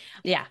fitting.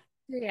 Yeah.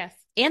 Yes.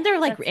 And they're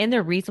like, and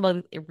they're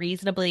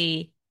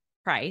reasonably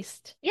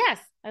priced. Yes.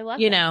 I love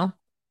them.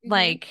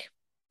 Like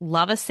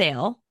love a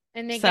sale.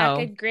 And they got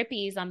good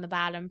grippies on the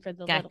bottom for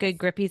the got good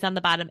grippies on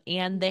the bottom.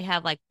 And they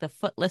have like the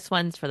footless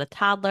ones for the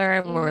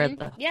toddler or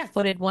the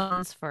footed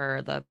ones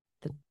for the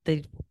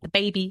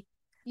baby.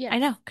 Yeah, I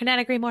know. Could not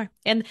agree more.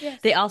 And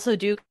they also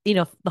do,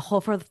 the whole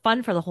for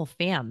the whole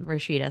fam,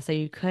 Rashida. So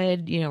you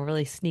could,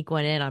 really sneak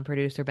one in on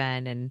producer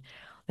Ben, and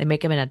they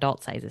make them in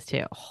adult sizes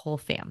too. A whole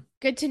fam.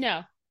 Good to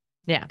know.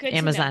 Yeah, good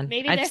Amazon.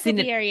 Maybe this will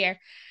be our year.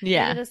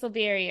 Yeah, maybe this will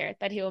be our year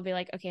that he will be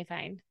like, okay,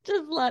 fine.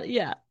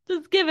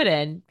 Just give it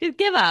in. Just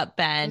give up,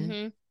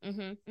 Ben.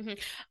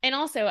 And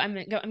also,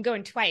 I'm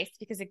going twice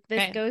because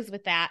this goes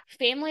with that.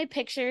 Family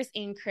pictures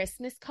and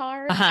Christmas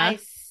cards. I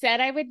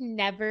said I would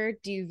never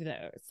do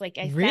those. Like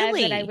I said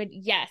that I would.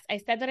 Yes, I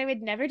said that I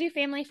would never do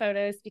family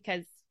photos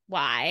because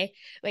why?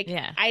 Like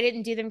I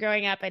didn't do them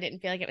growing up. I didn't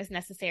feel like it was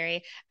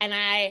necessary. And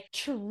I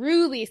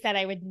truly said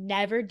I would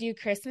never do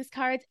Christmas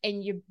cards.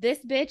 And this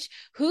bitch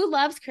who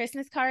loves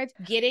Christmas cards,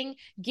 giving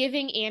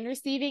and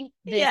receiving,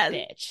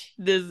 this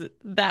bitch.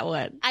 That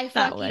one. I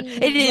fucking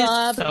It is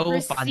love so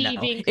fun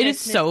though. It is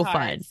so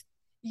fun.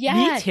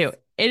 Yes. Me too.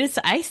 It is.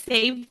 I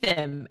save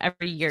them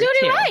every year. So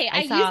do I.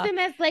 I use them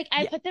as I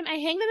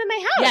hang them in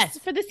my house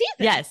for the season.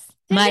 Yes.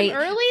 Send them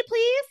early,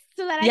 please,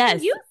 so that I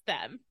can use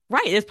them.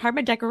 Right, it's part of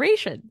my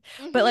decoration.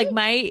 But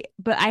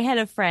I had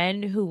a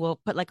friend who will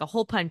put like a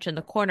hole punch in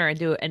the corner and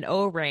do an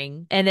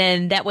O-ring, and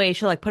then that way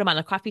she'll like put them on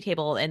the coffee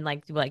table and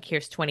like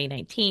here's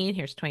 2019,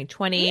 here's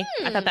 2020.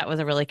 I thought that was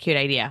a really cute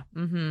idea.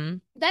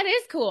 That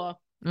is cool.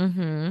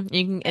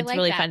 It's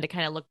really fun to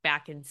kind of look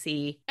back and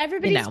see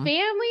everybody's family's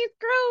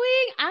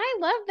growing. I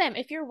love them.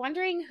 If you're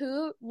wondering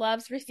who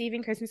loves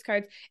receiving Christmas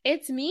cards,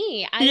 it's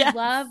me. I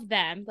love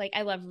them. Like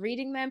I love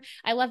reading them.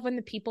 I love when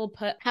the people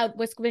put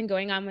what's been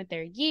going on with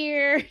their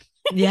year.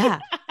 Yeah.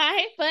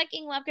 I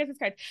fucking love Christmas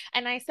cards.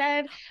 And I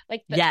said,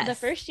 like, the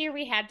first year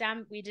we had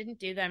Dom, we didn't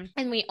do them.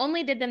 And we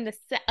only did them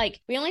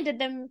we only did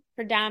them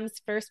for Dom's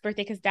first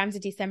birthday because Dom's a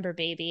December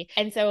baby.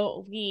 And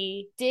so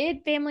we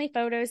did family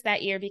photos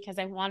that year because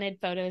I wanted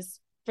photos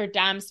for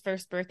Dom's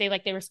first birthday.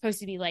 Like they were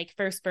supposed to be like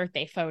first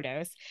birthday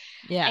photos.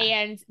 Yeah.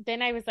 And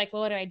then I was like,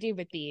 well, what do I do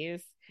with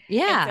these?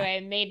 Yeah. And so I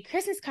made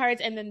Christmas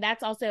cards, and then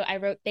I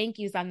wrote thank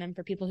yous on them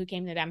for people who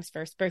came to Dom's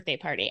first birthday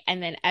party.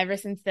 And then ever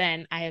since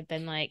then, I have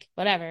been like,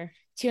 whatever,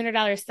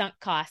 $200 sunk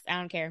cost. I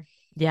don't care.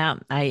 Yeah.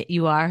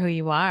 You are who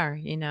you are,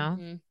 You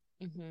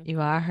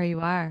are who you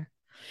are.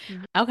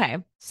 Okay.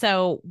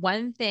 So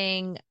one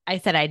thing I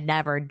said I'd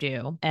never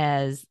do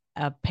as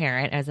a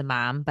parent, as a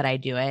mom, but I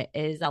do it,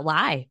 is a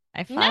lie.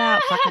 I flat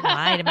out fucking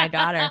lie to my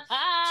daughter.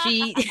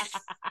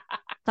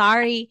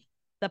 Sorry,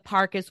 the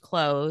park is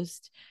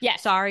closed.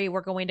 Yes. Sorry,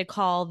 we're going to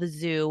call the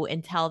zoo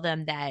and tell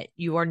them that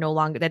you are no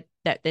longer,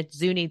 that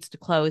zoo needs to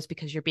close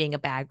because you're being a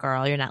bad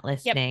girl. You're not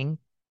listening.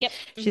 Yep.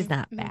 She's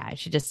not bad.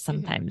 She just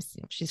sometimes,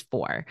 she's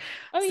 4.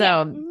 Oh,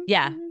 so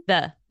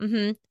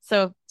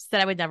So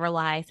said I would never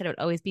lie. Said I would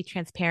always be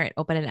transparent,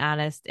 open and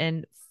honest,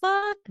 and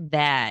fuck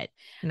that.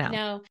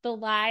 No, the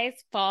lies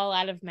fall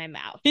out of my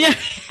mouth. Yeah.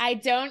 I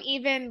don't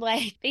even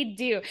they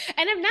do.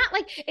 And I'm not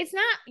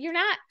you're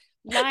not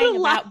lying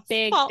about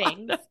big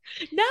things.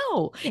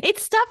 No,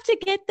 it's stuff to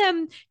get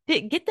them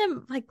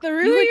like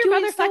through your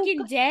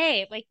motherfucking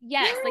day. Like,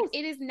 yes, like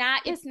it is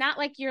not, it's not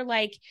like you're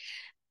like,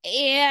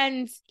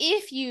 and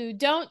if you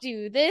don't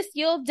do this,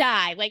 you'll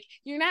die. Like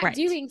you're not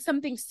doing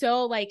something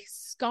so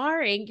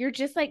scarring. You're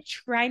just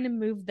trying to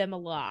move them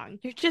along.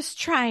 You're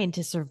just trying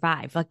to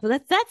survive. Like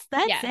that's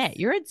it.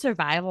 You're in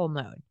survival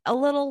mode. A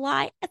little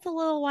lie. It's a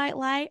little white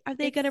lie. Are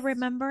they going to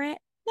remember it?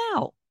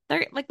 No.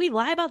 They're we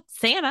lie about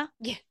Santa.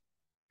 Yeah.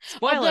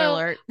 Spoiler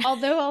alert.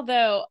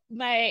 Although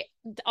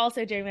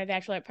also during my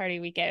bachelorette party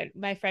weekend,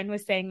 my friend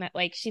was saying that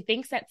she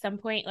thinks at some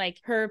point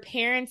her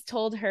parents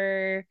told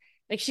her,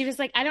 she was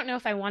like, I don't know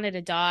if I wanted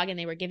a dog, and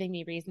they were giving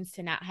me reasons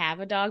to not have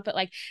a dog, but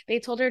they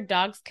told her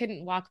dogs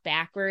couldn't walk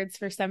backwards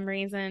for some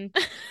reason.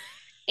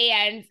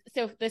 And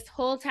so this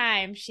whole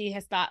time she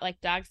has thought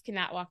dogs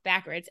cannot walk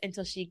backwards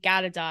until she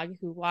got a dog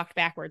who walked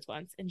backwards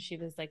once, and she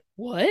was like,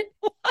 what?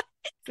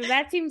 So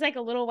that seems like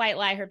a little white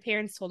lie her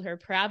parents told her,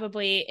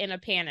 probably in a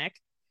panic.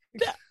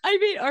 I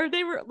mean, or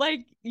they were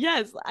like,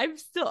 yes, I'm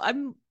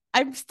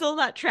still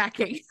not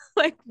tracking.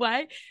 Like,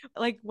 why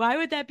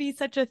would that be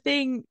such a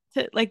thing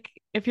to, like,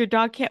 if your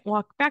dog can't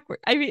walk backward?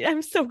 I mean,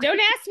 I'm so Don't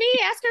ask me,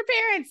 ask her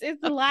parents.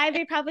 It's a lie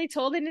they probably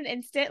told in an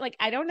instant. Like,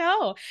 I don't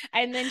know.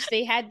 And then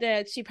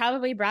she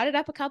probably brought it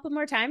up a couple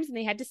more times and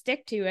they had to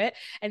stick to it.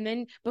 And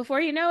then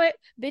before you know it,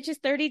 bitch is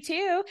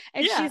 32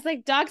 and she's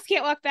like, dogs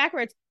can't walk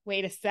backwards.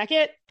 Wait a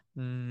second.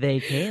 They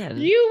can.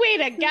 You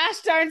wait a gosh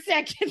darn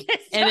second.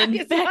 And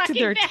in fact,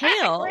 their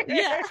tail.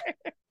 Yeah.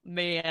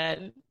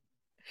 Man.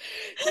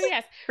 So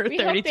yes, her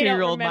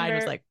 32-year-old mind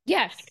was like,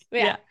 yes,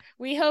 yeah.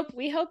 We hope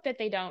that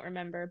they don't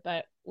remember,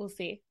 but we'll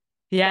see.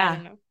 Yeah. I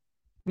don't know.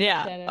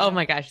 Yeah. Oh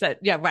my gosh.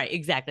 Right.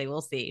 Exactly.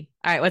 We'll see.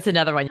 All right. What's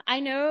another one?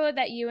 I know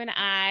that you and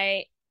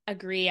I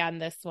agree on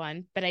this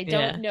one, but I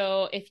don't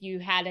know if you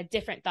had a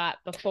different thought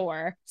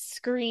before.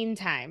 Screen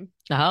time.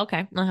 Oh,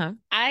 okay.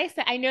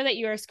 I know that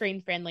you're a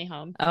screen friendly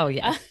home. Oh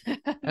yes.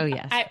 Oh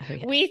yes.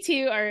 We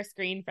too are a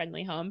screen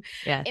friendly home.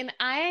 Yeah. And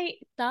I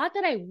thought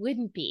that I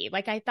wouldn't be.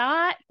 Like, I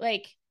thought,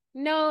 like,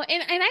 no,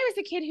 and I was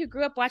a kid who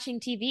grew up watching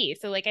TV.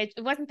 So like, it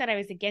wasn't that I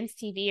was against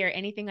TV or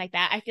anything like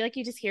that. I feel like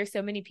you just hear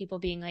so many people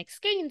being like,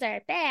 screens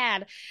are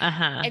bad.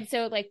 And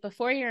so like,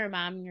 before you're a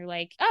mom, you're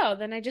like, oh,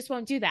 then I just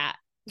won't do that.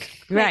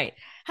 Right.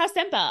 How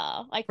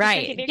simple. Like,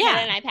 right. Give your kid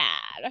an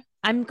iPad.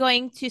 I'm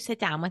going to sit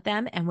down with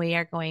them and we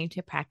are going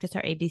to practice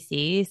our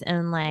ABCs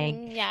and like,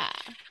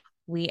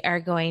 we are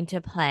going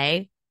to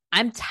play.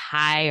 I'm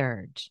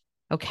tired.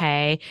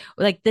 Okay.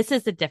 Like, this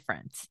is the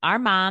difference. Our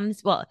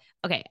moms,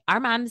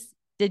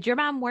 did your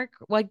mom work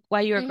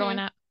while you were growing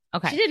up?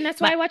 Okay. She didn't.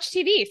 That's why I watched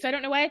TV. So I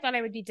don't know why I thought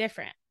I would be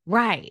different.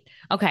 Right.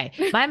 Okay.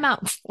 My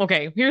mom,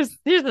 okay, here's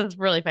this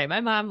really funny.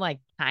 My mom like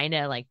kind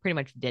of like pretty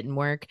much didn't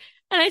work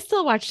and I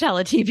still watch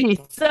tele TV.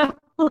 So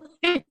like,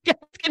 I was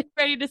getting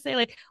ready to say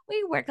like,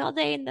 we work all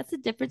day and that's the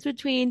difference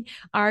between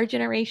our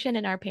generation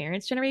and our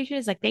parents' generation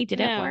is like they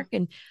didn't work.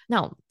 And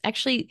no,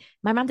 actually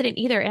my mom didn't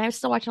either. And I was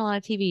still watching a lot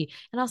of TV.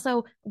 And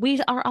also we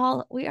are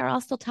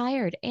all still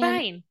tired. And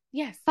fine.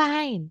 Yes.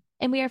 Fine.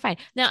 And we are fine.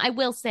 Now, I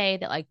will say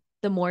that like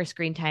the more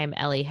screen time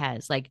Ellie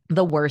has, like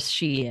the worse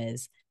she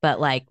is,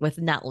 but like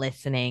with not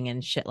listening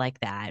and shit like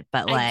that.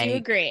 But like, I do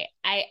agree.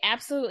 I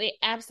absolutely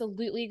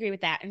agree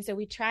with that. And so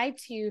we try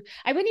to,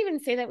 I wouldn't even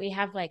say that we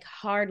have like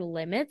hard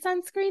limits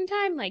on screen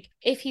time. Like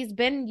if he's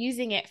been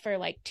using it for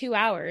like 2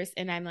 hours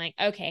and I'm like,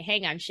 okay,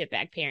 hang on,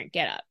 shitbag parent,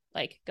 get up,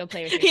 like go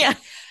play with your kid.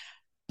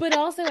 But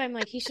also I'm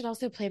like, he should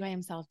also play by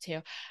himself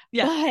too.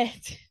 Yeah.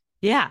 But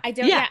I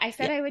don't. I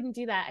said I wouldn't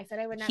do that. I said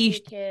I would not be a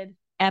kid.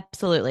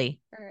 Absolutely.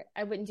 Or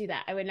I wouldn't do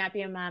that. I would not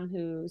be a mom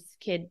whose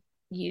kid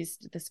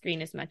used the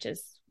screen as much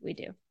as we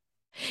do.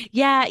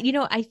 Yeah, I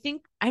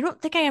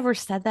don't think I ever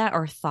said that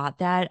or thought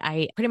that.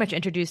 I pretty much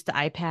introduced the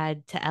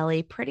iPad to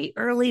Ellie pretty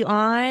early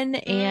on,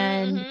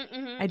 and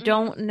I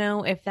don't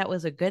know if that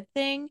was a good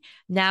thing.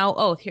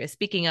 Now,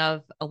 speaking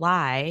of a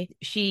lie,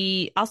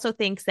 she also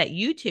thinks that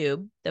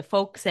YouTube,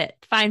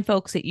 fine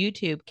folks at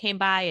YouTube came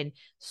by and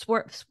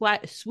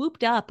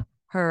swooped up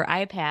her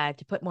iPad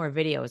to put more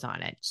videos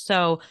on it.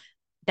 So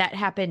that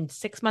happened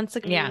 6 months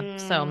ago. Yeah.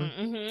 So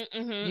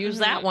use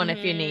that one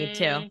if you need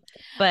to.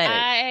 But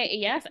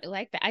I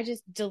like that. I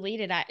just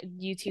deleted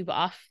YouTube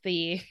off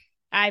the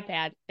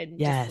iPad and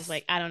just was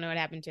like, I don't know what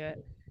happened to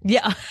it.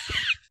 Yeah.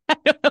 I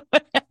don't know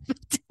what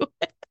happened to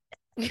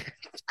it.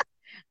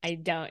 I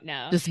don't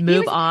know. Just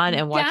move on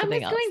and watch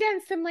something else. Going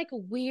down some like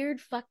weird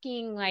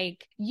fucking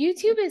like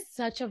YouTube is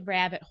such a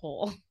rabbit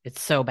hole.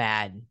 It's so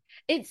bad.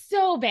 It's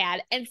so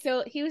bad. And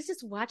so he was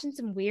just watching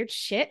some weird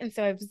shit. And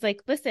so I was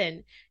like,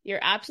 listen,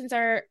 your options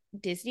are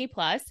Disney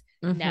Plus,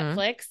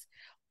 Netflix,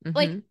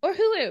 like, or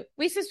Hulu.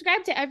 We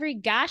subscribe to every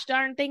gosh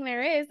darn thing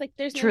there is. Like,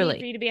 there's no need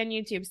for you to be on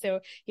YouTube. So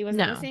he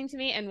wasn't listening to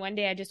me. And one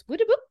day I just,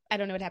 I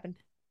don't know what happened.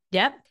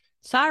 Yep.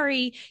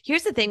 Sorry.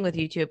 Here's the thing with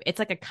YouTube. It's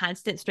like a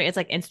constant stream. It's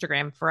like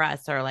Instagram for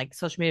us or like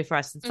social media for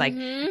us. It's like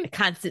a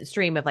constant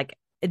stream of like,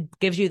 it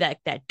gives you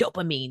that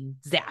dopamine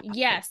zap.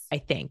 Yes. I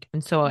think.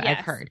 And so I've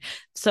heard.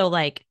 So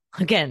like,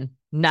 again,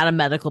 not a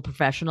medical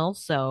professional.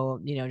 So,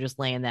 just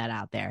laying that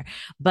out there.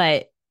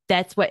 But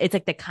that's what it's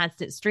like, the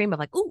constant stream of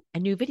like, ooh, a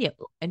new video.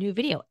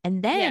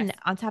 And then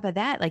on top of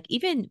that, like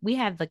even we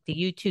have like the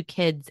YouTube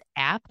Kids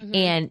app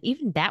and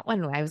even that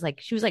one, I was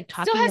like, she was like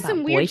talking still has about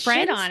some weird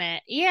shit on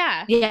it.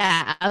 Yeah.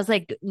 Yeah. I was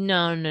like,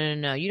 no.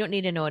 You don't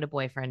need to know what a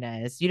boyfriend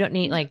is. You don't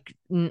need like,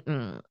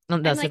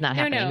 this is not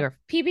happening. No.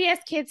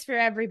 PBS Kids for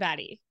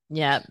everybody.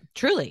 Yeah.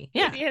 Truly.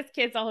 Yeah. PBS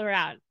Kids all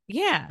around.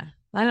 Yeah.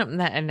 I don't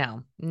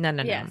know.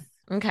 No. Yes.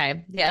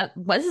 Okay. Yeah.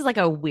 Well, this is like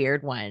a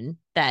weird one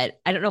that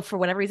I don't know, for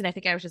whatever reason. I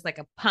think I was just like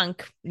a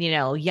punk,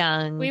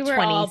 young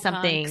 20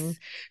 something,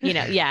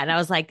 yeah. And I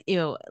was like,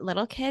 ew,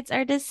 little kids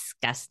are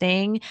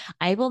disgusting.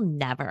 I will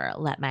never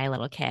let my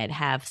little kid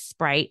have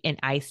Sprite and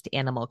iced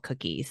animal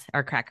cookies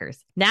or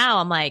crackers. Now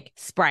I'm like,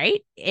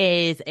 Sprite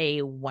is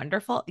a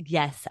wonderful,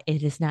 yes,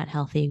 it is not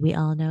healthy. We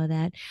all know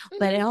that,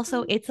 but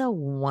it's a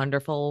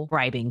wonderful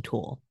bribing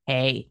tool.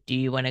 Hey, do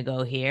you want to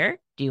go here?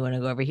 Do you want to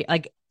go over here?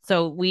 Like,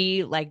 So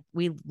we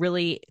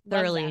really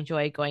thoroughly that.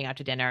 enjoy going out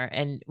to dinner,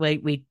 and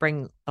we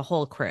bring the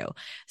whole crew.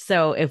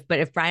 So if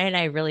Brian and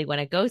I really want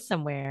to go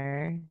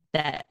somewhere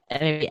that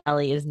maybe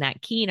Ellie is not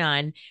keen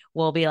on,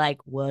 we'll be like,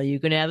 well, you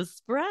can have a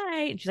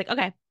Sprite. And she's like,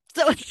 okay.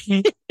 So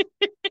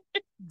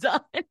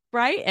done.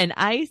 Right? And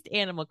iced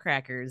animal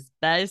crackers.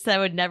 I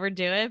would never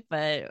do it,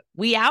 but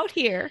we out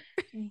here.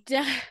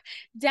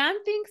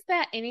 Dom thinks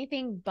that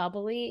anything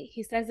bubbly,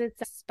 he says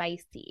it's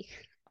spicy.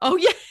 Oh,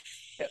 yeah.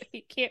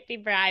 He can't be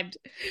bribed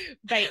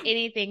by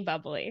anything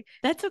bubbly.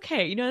 That's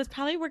okay. You know, that's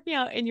probably working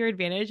out in your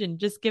advantage, and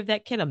just give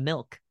that kid a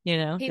milk, you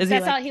know?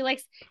 That's all he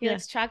likes. He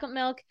likes chocolate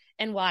milk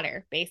and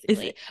water,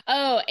 basically.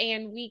 And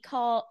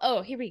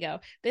here we go.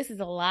 This is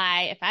a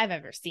lie if I've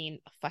ever seen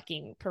a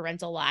fucking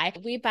parental lie.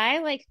 We buy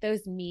like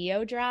those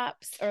Mio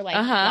drops or like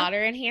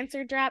water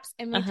enhancer drops,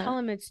 and we tell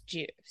him it's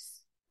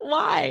juice.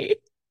 Why?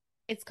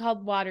 It's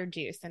called water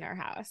juice in our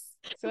house.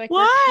 So like,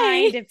 why?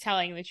 We're kind of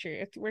telling the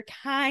truth.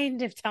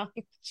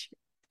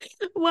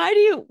 Why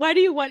do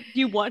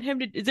you want him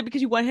to, is it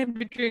because you want him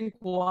to drink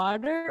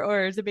water,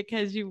 or is it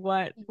because you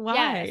want, why?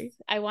 Yes,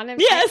 I want him.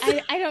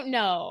 Yes. I don't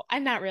know.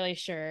 I'm not really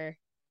sure.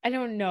 I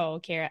don't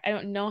know, Kara. I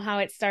don't know how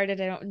it started.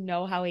 I don't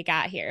know how we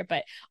got here.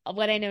 But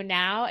what I know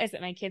now is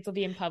that my kids will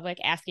be in public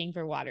asking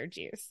for water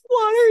juice.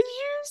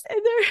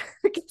 And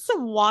they're get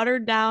some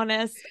watered down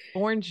ass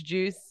orange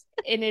juice.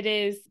 And it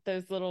is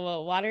those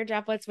little water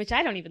droplets, which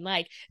I don't even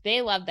like.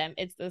 They love them.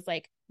 It's those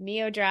like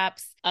Mio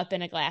drops up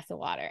in a glass of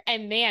water.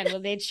 And man,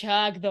 will they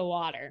chug the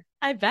water.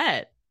 I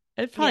bet.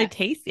 It's probably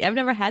tasty. I've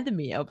never had the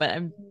Mio, but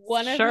I'm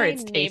sure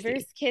it's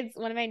tasty.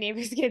 One of my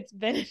neighbor's kids,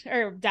 Ben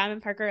or Dom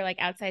and Parker, are like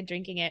outside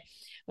drinking it.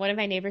 One of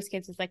my neighbor's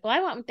kids was like, well,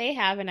 I want what they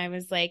have. And I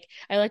was like,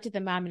 I looked at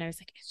the mom and I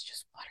was like, it's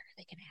just water.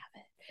 They can have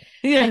it.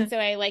 Yeah. And so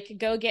I like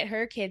go get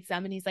her kid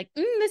some, and he's like,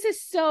 this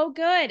is so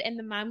good. And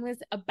the mom was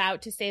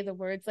about to say the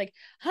words like,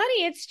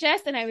 honey, it's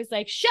just, and I was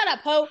like, shut up,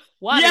 ho,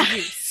 water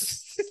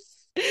juice.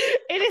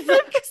 It is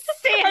like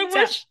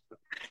Santa.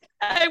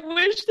 I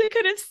wish they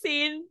could have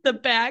seen the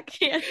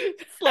backhand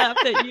slap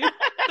that you,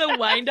 the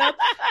wind up.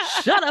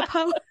 Shut up,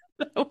 ho.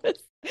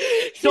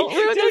 Don't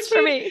ruin this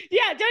for me.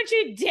 Yeah, don't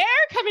you dare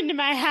come into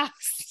my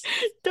house.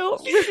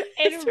 Don't ruin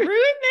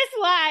this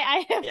lie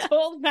I have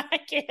told my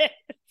kids.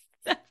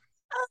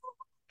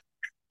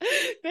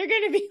 They're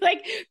going to be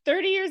like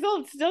 30 years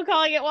old still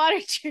calling it water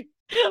juice. Mommy,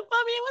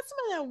 I want some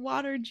of that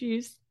water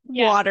juice.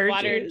 Yeah,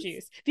 water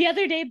juice. The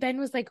other day, Ben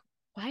was like,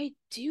 why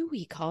do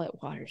we call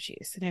it water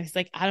juice? And I was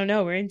like, I don't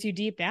know. We're in too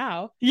deep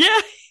now. Yeah,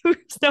 we're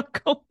still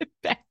going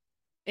back.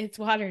 It's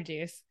water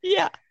juice.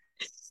 Yeah.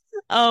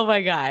 Oh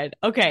my God.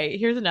 Okay,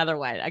 here's another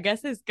one. I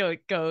guess this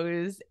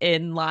goes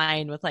in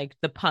line with like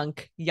the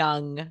punk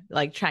young,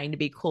 like trying to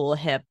be cool,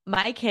 hip.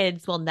 My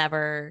kids will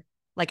never,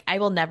 like, I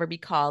will never be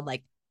called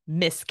like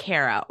Miss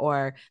Kara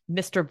or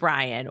Mr.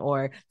 Brian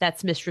or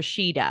that's Miss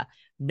Rashida.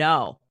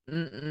 No.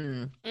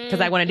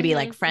 Because I wanted to be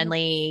like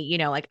friendly, you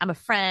know, like I'm a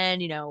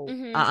friend, you know.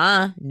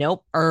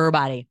 Nope.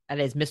 Everybody. That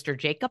is Mr.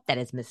 Jacob. That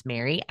is Miss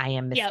Mary. I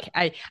am Miss. Yep.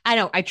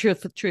 I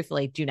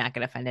truthfully do not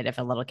get offended if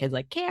a little kid's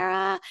like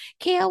Kara,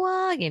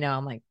 you know.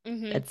 I'm like,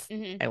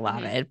 I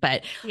love it.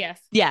 But yes,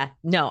 yeah,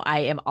 no,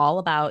 I am all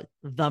about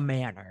the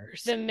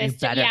manners. The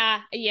Mr.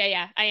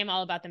 Yeah. I am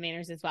all about the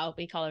manners as well.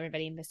 We call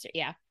everybody Mr.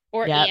 Yeah,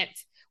 or Aunt.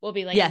 We'll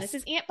be like, this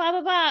is Aunt blah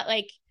blah blah.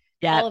 Like.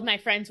 Yeah. All of my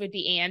friends would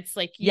be aunts.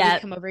 Like you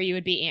would come over, you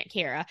would be Aunt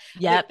Kara.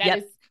 Yeah.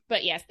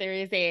 But yes, there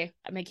is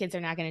my kids are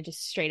not going to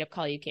just straight up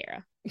call you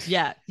Kara.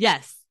 Yeah.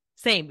 Yes.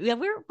 Same. Yeah.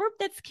 We're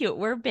that's cute.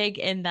 We're big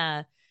in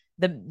the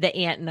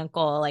aunt and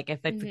uncle. Like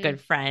if it's a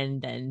good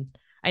friend, and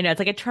I know it's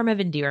like a term of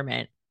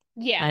endearment.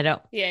 Yeah. I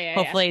don't. Yeah.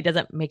 Hopefully it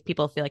doesn't make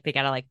people feel like they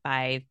got to like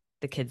buy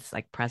the kids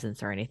like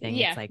presents or anything.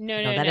 Yeah. It's like,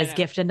 no, that is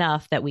gift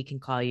enough that we can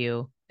call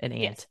you an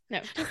aunt.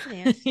 Yes. No, just an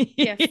aunt.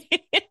 Yes.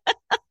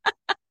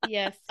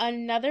 Yes.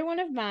 Another one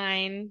of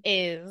mine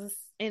is,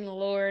 and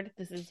Lord,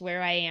 this is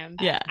where I am.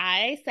 Yeah.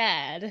 I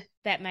said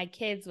that my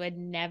kids would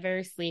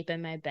never sleep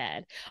in my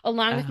bed,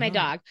 along with my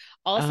dog.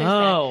 Also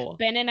said,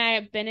 Ben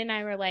and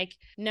I were like,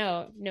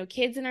 no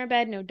kids in our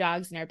bed, no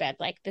dogs in our bed.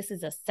 Like, this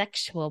is a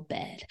sexual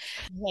bed.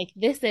 Like,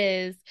 this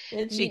is.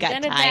 And she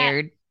got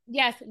tired.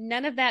 Yes,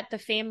 none of that, the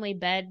family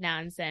bed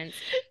nonsense.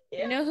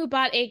 Yeah. You know who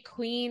bought a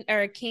queen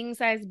or a king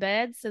size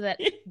bed so that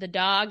the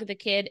dog, the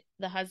kid,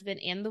 the husband,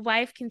 and the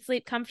wife can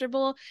sleep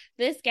comfortable?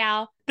 This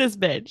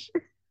bitch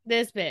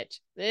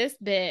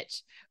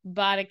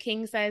bought a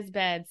king size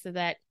bed so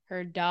that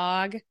her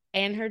dog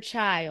and her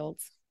child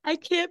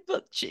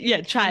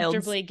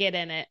comfortably get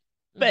in it.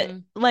 But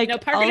like, no,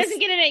 Parker doesn't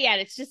get in it yet.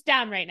 It's just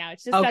Dom right now.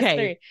 It's just us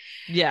three.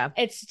 Yeah.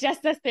 It's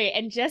just us three.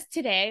 And just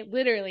today,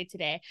 literally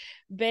today,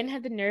 Ben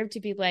had the nerve to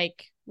be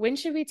like, when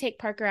should we take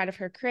Parker out of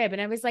her crib?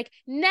 And I was like,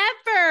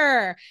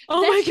 never.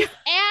 Oh my God.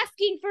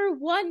 Asking for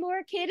one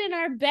more kid in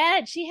our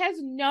bed. She has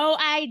no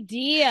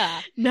idea.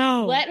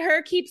 No. Let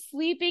her keep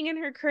sleeping in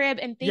her crib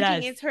and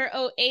thinking it's her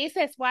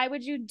oasis. Why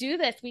would you do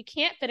this? We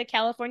can't fit a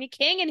California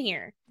king in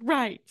here.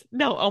 Right.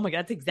 No. Oh my God.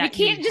 That's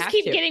exactly. We can't just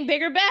keep getting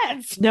bigger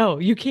beds. No,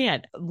 you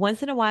can't.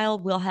 Once in a while,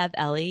 we'll have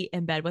Ellie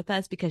in bed with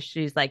us because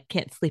she's like,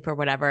 can't sleep or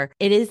whatever.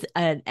 It is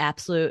an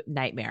absolute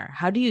nightmare.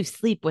 How do you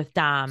sleep with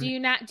Dom?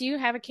 Do you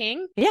have a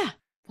king? Yeah.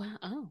 Well,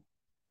 oh.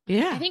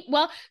 Yeah. I think,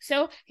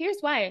 so here's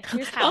why.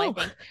 Here's how I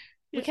think.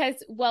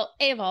 Because,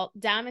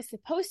 Dom is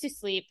supposed to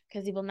sleep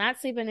because he will not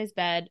sleep in his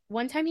bed.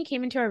 One time he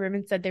came into our room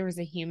and said there was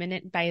a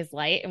human by his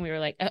light. And we were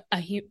like, a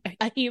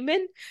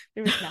human?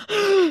 There was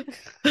nothing.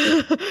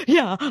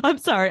 Yeah, I'm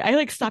sorry. I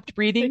like stopped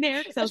breathing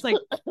there because I was like,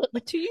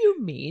 what do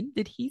you mean?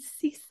 Did he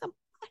see somebody?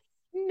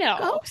 No.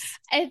 Ghost?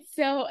 And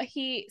so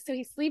he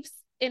sleeps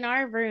in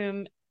our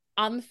room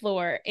on the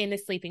floor in a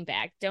sleeping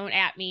bag. Don't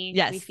at me.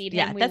 Yes. We feed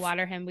him. We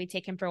water him. We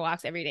take him for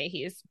walks every day.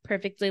 He is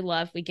perfectly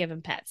loved. We give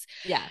him pets.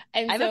 Yeah.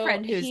 And I have a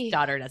friend whose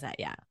daughter does that.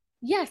 Yeah.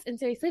 Yes. And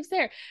so he sleeps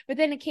there. But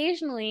then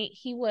occasionally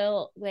he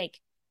will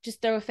just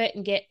throw a fit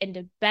and get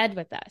into bed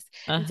with us.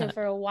 And so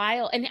for a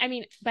while, and I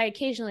mean, by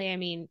occasionally, I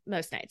mean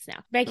most nights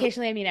now. By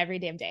occasionally, I mean every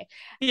damn day.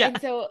 Yeah. And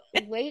so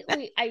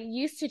lately, I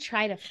used to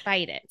try to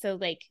fight it. So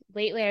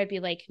lately, I'd be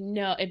like,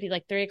 no, it'd be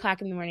like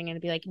 3:00 in the morning, and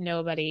I'd be like,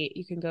 no, buddy,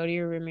 you can go to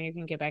your room or you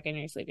can get back in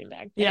your sleeping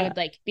bag. Yeah. And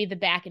I would be the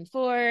back and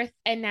forth.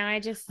 And now I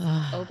just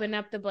open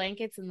up the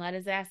blankets and let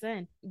his ass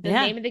in. The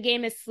name of the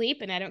game is sleep,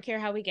 and I don't care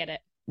how we get it.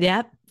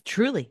 Yep.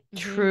 Truly.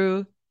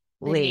 True.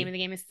 The name of the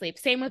game is sleep.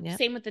 Same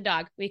with the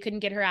dog. We couldn't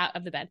get her out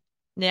of the bed.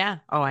 Yeah.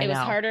 Oh, I know. It was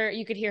harder.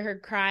 You could hear her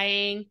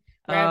crying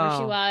wherever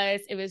she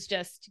was. It was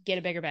just get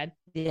a bigger bed.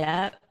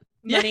 Yeah.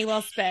 Money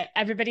well spent.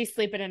 Everybody's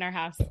sleeping in our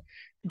house.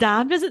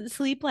 Dom doesn't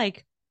sleep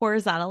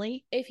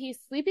horizontally. If he's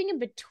sleeping in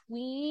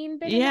between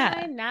Ben and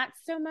I, not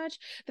so much.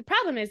 The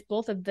problem is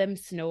both of them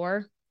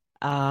snore.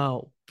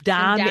 Oh,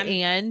 Dom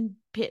and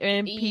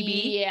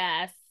PB.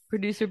 Yes.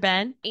 Producer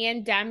Ben.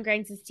 And Dom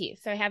grinds his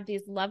teeth. So I have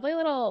these lovely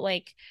little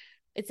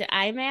it's an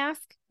eye mask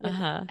with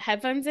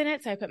headphones in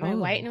it. So I put my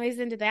white noise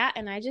into that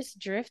and I just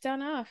drift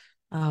on off.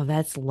 Oh,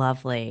 that's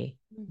lovely.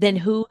 Then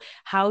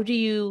how do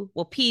you,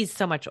 P's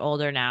so much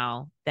older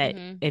now that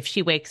if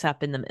she wakes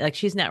up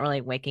she's not really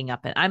waking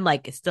up and I'm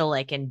still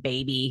in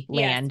baby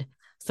land.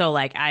 So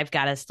I've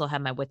got to still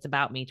have my wits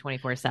about me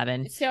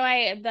 24/7. So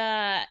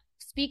the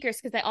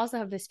speakers, because I also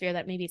have this fear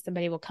that maybe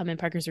somebody will come in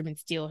Parker's room and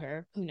steal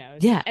her. Who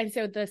knows? Yeah. And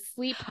so the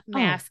sleep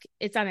mask,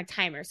 it's on a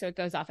timer, so it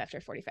goes off after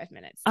 45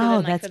 minutes.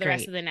 So that's for the great.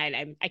 rest of the night,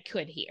 I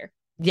could hear.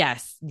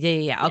 Yes.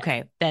 Yeah.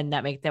 Okay. Then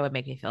that would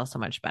make me feel so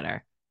much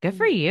better. Good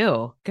for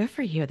you. Good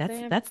for you.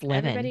 That's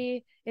living.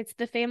 Everybody, it's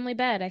the family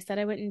bed. I said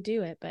I wouldn't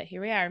do it, but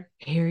here we are.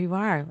 Here you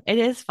are. It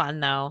is fun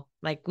though.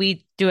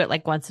 We do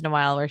it once in a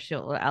while where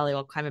Ellie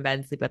will climb in bed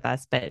and sleep with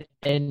us,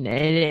 and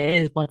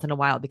it is once in a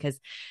while because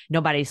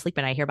nobody's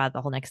sleeping. I hear about it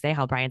the whole next day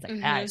how Brian's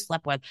I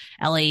slept with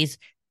Ellie's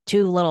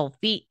 2 little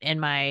feet in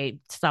my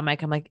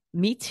stomach. I'm like,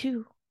 me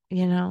too.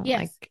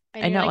 Yes.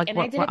 I know. And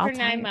I did it for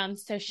 9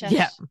 months. So shush.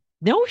 Yeah.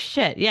 No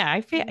shit. Yeah.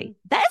 I feel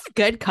that's a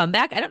good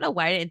comeback. I don't know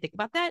why I didn't think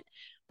about that,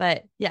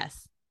 but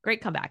yes.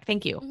 Great comeback.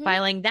 Thank you.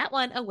 Filing that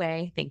one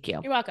away. Thank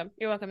you. You're welcome.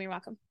 You're welcome. You're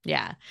welcome.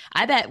 Yeah.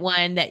 I bet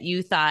one that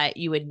you thought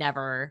you would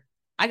never,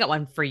 I got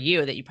one for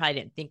you that you probably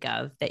didn't think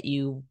of that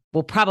you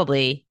will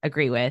probably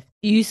agree with.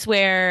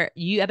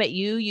 I bet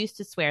you used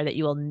to swear that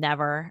you will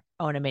never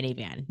own a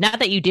minivan. Not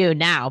that you do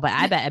now, but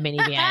I bet a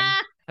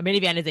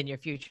minivan is in your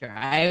future.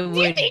 I would do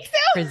you think so?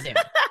 presume.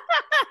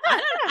 I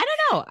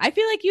don't know. I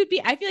feel like you'd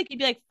be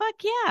like, fuck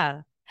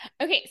yeah.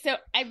 Okay, so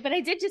I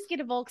did just get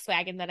a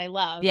Volkswagen that I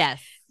love.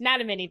 Yes. Not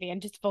a minivan,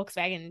 just a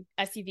Volkswagen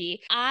SUV.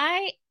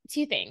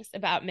 Two things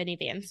about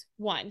minivans.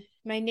 One,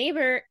 my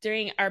neighbor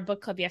during our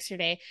book club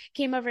yesterday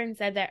came over and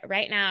said that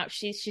right now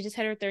she just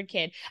had her 3rd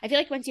kid. I feel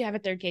like once you have a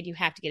 3rd kid, you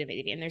have to get a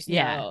minivan. There's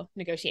no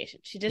negotiation.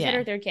 She just had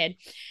her 3rd kid.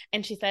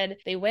 And she said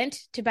they went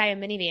to buy a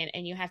minivan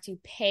and you have to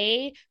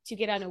pay to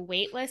get on a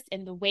wait list.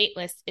 And the wait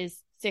list is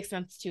 6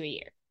 months to a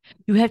year.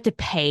 You have to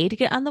pay to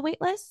get on the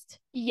wait list?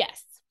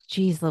 Yes.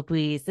 Jeez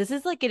Louise, this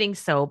is getting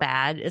so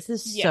bad. This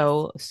is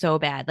so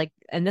bad.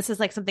 And this is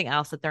something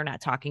else that they're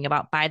not talking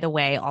about. By the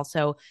way,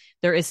 also,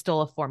 there is still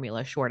a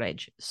formula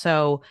shortage.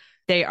 So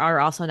they are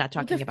also not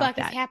talking about that. What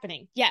the fuck is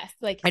happening? Yes.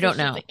 I don't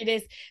know. It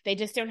is. They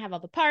just don't have all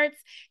the parts.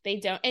 They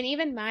don't. And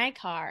even my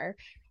car,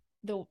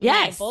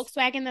 my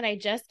Volkswagen that I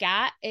just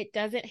got, it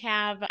doesn't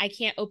have, I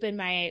can't open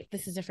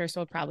this is a first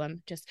world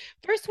problem. Just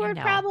first world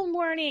problem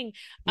warning.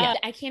 Yeah.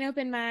 I can't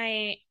open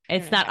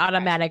it's not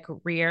automatic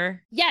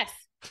rear. Yes.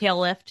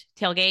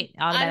 Tailgate,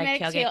 automatic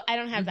tailgate. I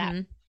don't have that.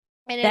 And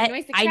it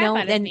annoys the crap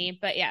out of me,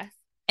 but yes.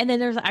 And then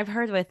I've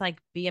heard with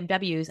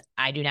BMWs,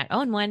 I do not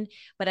own one,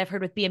 but I've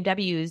heard with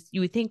BMWs,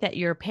 you would think that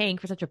you're paying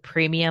for such a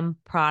premium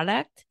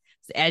product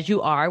as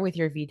you are with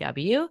your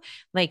VW,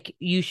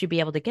 you should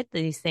be able to get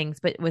these things.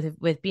 But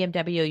with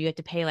BMW, you have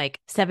to pay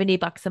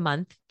 $70 a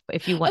month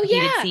if you want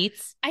heated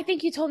seats. I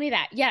think you told me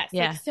that. Yes.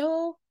 Yeah.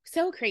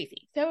 so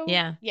crazy. So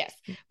yeah. yes.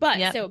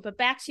 But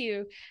back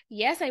to,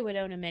 yes, I would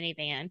own a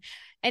minivan.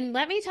 And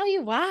let me tell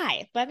you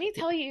why. Let me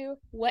tell you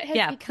what has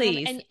become.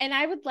 Please. And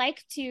I would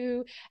like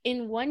to,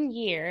 in 1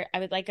 year, I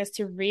would like us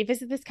to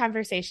revisit this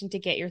conversation to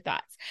get your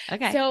thoughts.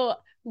 Okay. So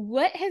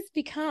what has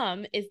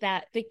become is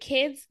that the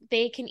kids,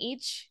 they can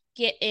each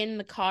get in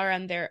the car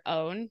on their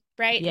own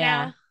right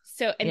now.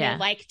 So, and they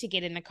like to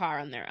get in the car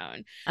on their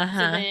own. So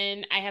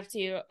then I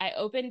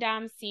open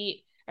Dom's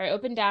seat, or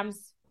open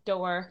Dom's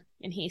door,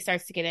 and he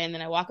starts to get in.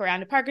 Then I walk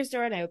around to Parker's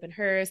door and I open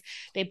hers.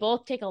 They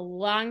both take a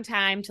long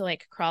time to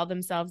like crawl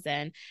themselves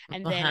in.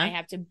 And then I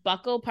have to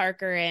buckle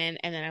Parker in,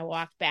 and then I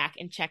walk back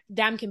and check.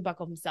 Dom can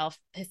buckle himself,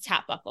 his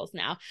top buckles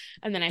now.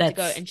 And then I have to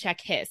go and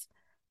check his.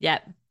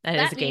 Yep.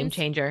 That is a game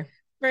changer.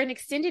 For an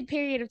extended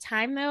period of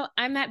time, though,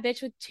 I'm that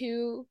bitch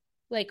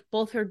with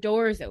both her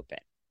doors open.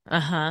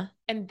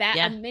 And that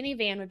a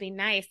minivan would be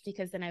nice,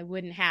 because then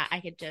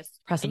I could just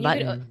press a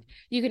button.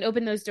 You can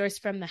open those doors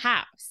from the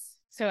house.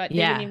 So they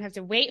didn't even have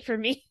to wait for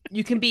me.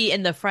 You can be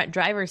in the front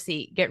driver's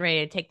seat getting ready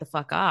to take the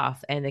fuck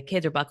off, and the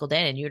kids are buckled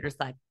in, and you're just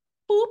like,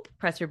 boop,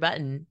 press your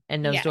button,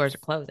 and those doors are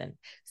closing.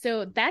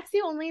 So that's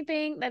the only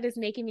thing that is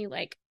making me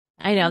like,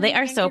 I know, they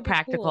are so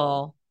practical.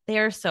 Cool. They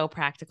are so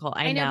practical.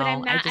 I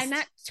know, but I'm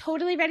not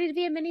totally ready to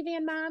be a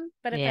minivan mom.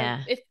 But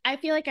if I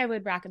feel like I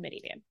would rock a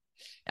minivan.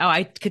 Oh,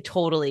 I could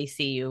totally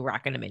see you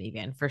rocking a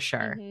minivan for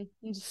sure.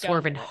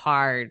 Swerving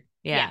hard.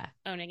 Yeah.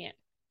 Owning it.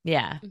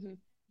 Yeah.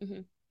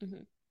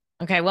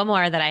 Okay, one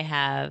more that I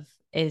have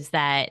is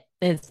that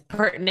it's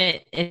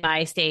pertinent in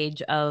my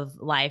stage of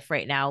life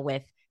right now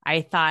with,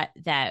 I thought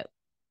that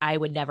I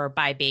would never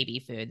buy baby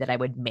food, that I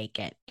would make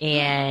it.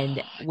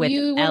 And with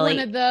you were Ellie,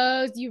 one of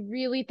those. You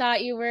really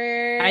thought you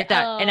were. I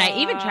thought, and I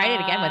even tried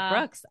it again with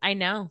Brooks. I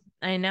know.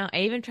 I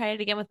even tried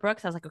it again with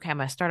Brooks. I was like, okay, I'm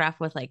going to start off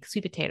with like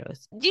sweet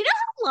potatoes. Do you know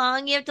how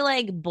long you have to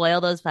like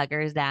boil those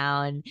fuckers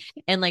down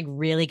and like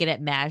really get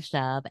it mashed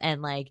up?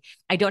 And like,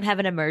 I don't have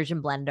an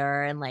immersion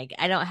blender, and like,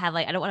 I don't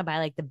want to buy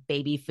like the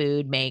baby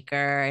food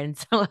maker. And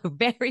so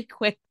very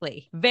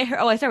quickly,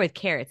 I started with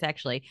carrots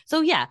actually.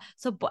 So yeah.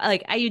 So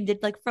like I did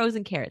like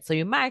frozen carrots. So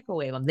you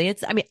microwave them.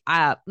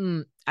 I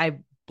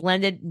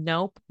blended.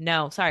 No,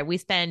 sorry. We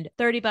spend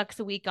 $30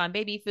 a week on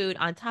baby food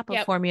on top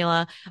of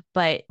formula,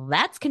 but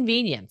that's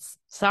convenience.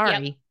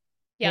 Sorry.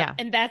 Yeah.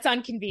 And that's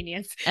on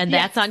convenience. And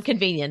that's on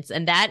convenience.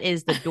 And that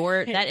is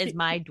that is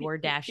my door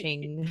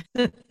dashing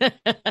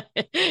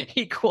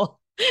equal.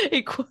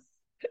 Because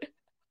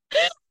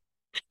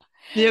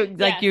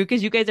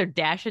you guys are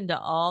dashing to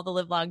all the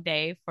live long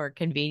day for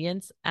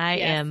convenience. I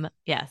am.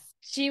 Yes.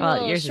 She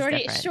will.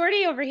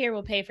 Shorty over here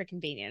will pay for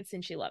convenience,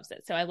 and she loves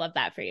it. So I love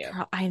that for you.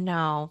 Girl, I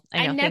know.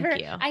 Thank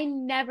you. I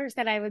never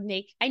said I would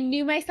make. I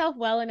knew myself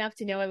well enough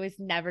to know I was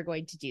never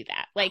going to do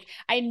that. Like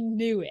I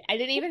knew it. I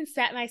didn't even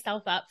set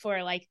myself up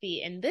for like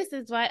and this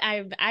is what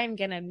I'm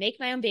gonna make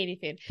my own baby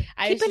food.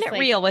 Keeping it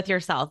real with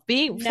yourself,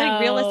 setting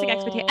realistic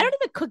expectations. I don't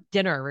even cook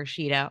dinner,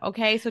 Rashida.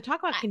 Okay, so talk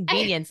about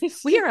convenience.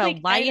 We are a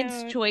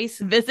Lion's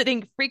Choice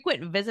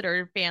frequent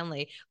visitor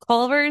family.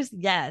 Culver's,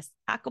 yes.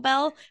 Taco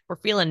Bell, we're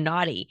feeling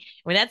naughty.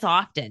 I mean, that's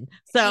often.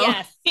 So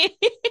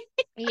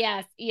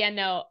yes. Yeah,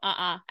 no,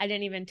 I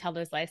didn't even tell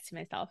those lies to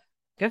myself.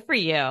 Good for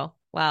you.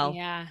 Well,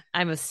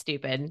 I'm a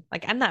stupid.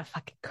 Like, I'm not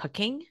fucking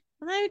cooking.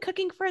 I'm not even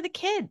cooking for the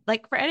kid.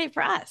 Like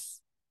for us.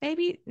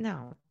 Baby,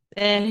 no.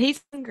 And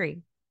he's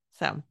hungry.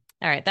 So, all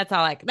right, that's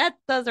all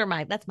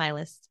that's my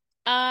list.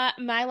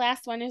 My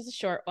last one is a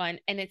short one,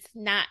 and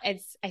I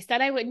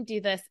said I wouldn't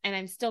do this, and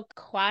I'm still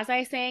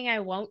quasi saying I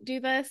won't do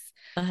this,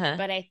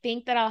 but I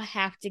think that I'll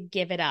have to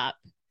give it up.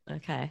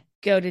 Okay.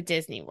 Go to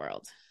Disney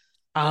World.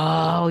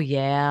 Oh,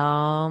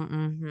 yeah.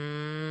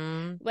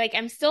 Like,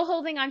 I'm still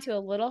holding on to a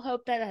little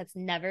hope that that's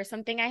never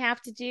something I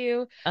have to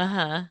do.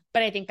 But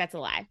I think that's a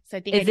lie. So I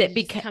think I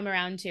need to come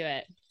around to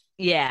it.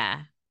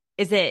 Yeah.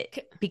 Is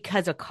it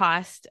because of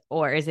cost,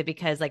 or is it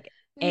because like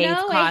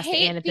cost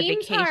and at the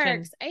vacation?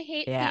 Parks. I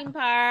hate theme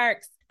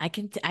parks. I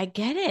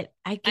get it.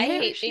 I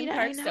hate theme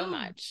parks so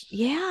much.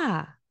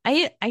 Yeah.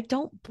 I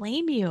don't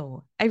blame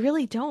you. I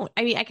really don't.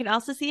 I mean, I can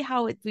also see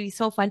how it'd be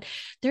so fun.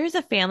 There's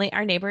a family,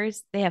 our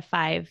neighbors, they have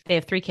 3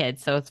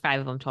 kids, so it's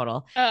 5 of them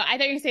total. Oh, I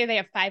thought you were saying they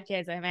have 5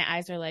 kids, and my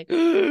eyes are like,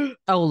 no,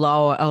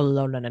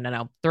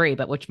 3,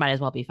 but which might as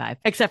well be 5,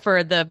 except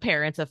for the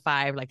parents of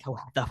 5, like, oh,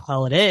 the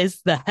hell it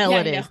is.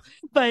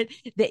 But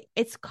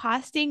it's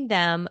costing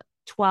them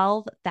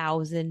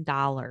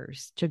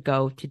 $12,000 to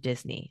go to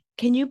Disney.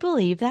 Can you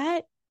believe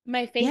that?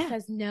 My face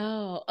says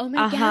no. Oh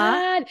my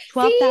God.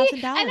 $12,000.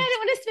 And I don't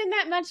want to spend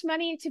that much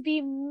money to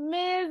be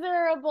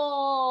miserable.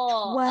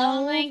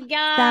 Oh my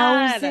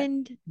God.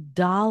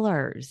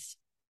 $12,000.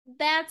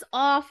 That's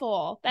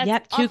awful.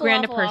 That's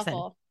 $2,000 a person.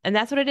 Awful. And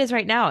that's what it is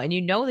right now. And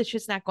you know, the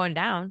shit's not going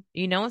down.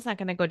 You know, it's not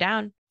going to go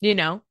down. You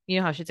know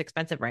how shit's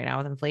expensive right now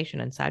with inflation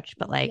and such,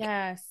 but like,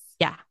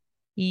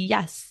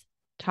 yes.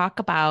 Talk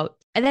about,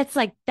 and that's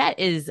like, that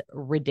is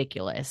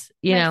ridiculous.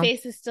 My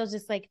face is still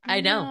just like,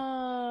 I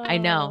know.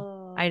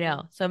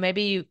 So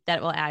maybe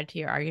that will add to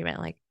your argument.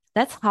 Like,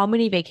 that's how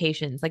many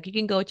vacations. Like, you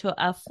can go to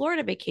a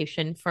Florida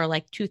vacation for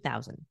like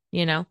 $2,000.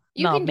 You know,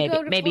 You well, can maybe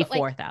go to maybe like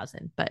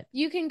 4,000, but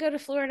you can go to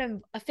Florida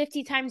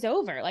 50 times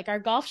over. Like our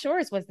Gulf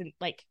Shores wasn't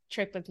like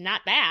trip was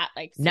not that.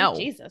 Like, sweet no,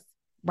 Jesus.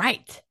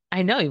 right?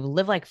 I know you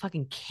live like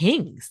fucking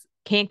kings.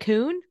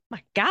 Cancun,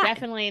 my God,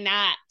 Definitely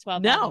not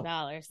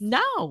 $12,000.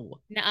 No.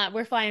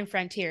 We're flying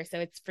Frontier, so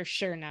it's for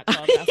sure not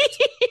 12,000.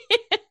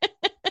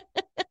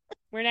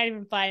 We're not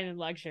even flying in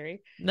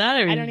luxury.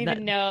 I don't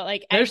even know.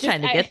 Like, I was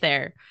trying to get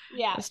there.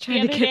 Yeah. The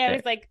other day I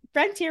was like,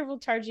 Frontier will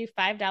charge you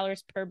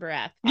 $5 per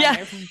breath. Yeah.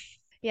 Yes.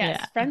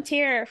 Yeah.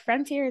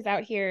 Frontier is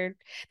out here.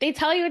 They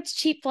tell you it's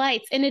cheap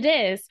flights, and it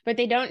is, but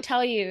they don't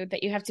tell you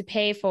that you have to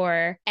pay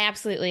for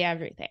absolutely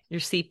everything.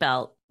 Your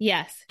seatbelt.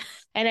 Yes.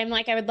 And I'm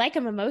like, I would like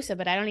a mimosa,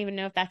 but I don't even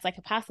know if that's like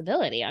a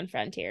possibility on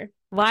Frontier.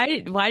 Why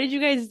did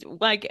you guys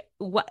like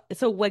what?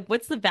 So like,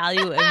 what's the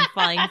value in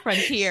flying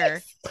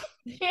Frontier?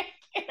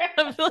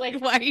 I'm like,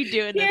 why are you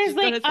doing this? Here's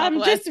like,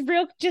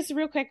 just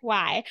real quick,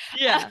 why?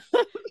 Yeah.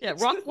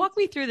 Walk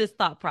me through this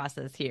thought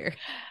process here.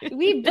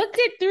 We booked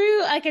it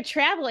through like a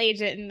travel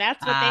agent, and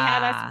that's what they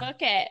had us book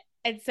it.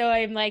 And so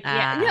I'm like,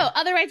 no,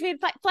 otherwise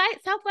we'd fly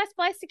Southwest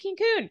flies to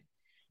Cancun.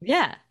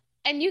 Yeah.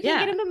 And you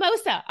can get a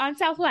mimosa on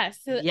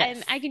Southwest. So,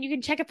 yes. And you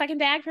can check a fucking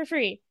bag for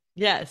free.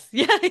 Yes.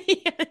 Yeah.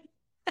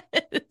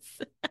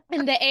 Yes.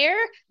 And the air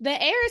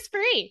is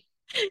free.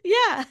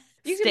 Yeah.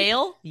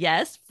 Stale,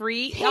 yes.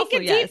 Free. Take also, a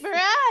deep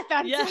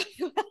breath. Yeah.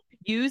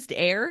 Used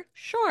air,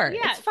 sure.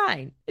 Yes. It's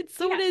fine. It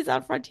is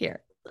on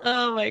Frontier.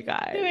 Oh my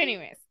God. So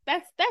anyways,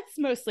 that's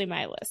mostly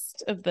my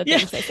list of the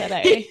things I said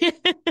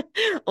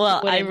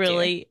well,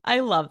 I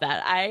love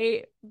that.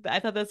 I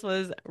thought this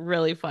was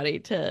really funny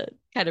to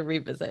kind of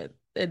revisit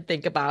and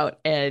think about.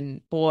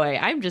 And boy,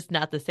 I'm just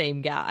not the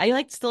same gal.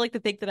 I still like to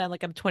think that I'm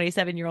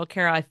 27-year-old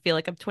Kara. I feel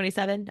like I'm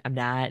 27. I'm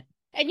not.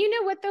 And you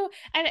know what though?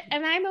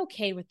 And I'm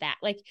okay with that.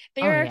 Like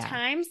there are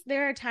times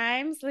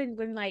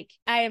when like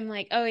I am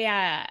like, oh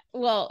yeah.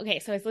 Well, okay.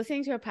 So I was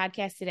listening to a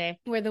podcast today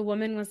where the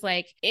woman was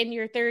like, in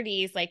your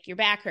 30s, like your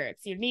back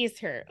hurts, your knees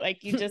hurt,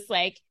 like you just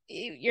like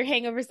your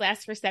hangovers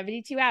last for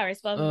 72 hours,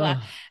 blah, blah,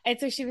 blah. And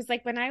so she was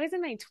like, when I was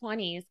in my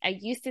 20s, I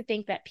used to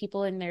think that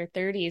people in their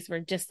 30s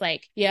were just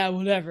like, yeah,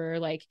 whatever.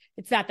 Like,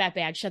 it's not that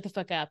bad. Shut the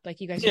fuck up. Like,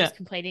 you guys are just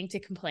complaining to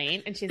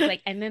complain. And she's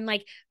like, and then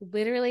like,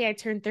 literally I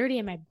turned 30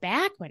 and my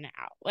back went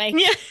out. Like,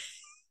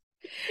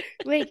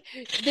 like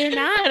they're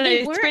not,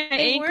 they weren't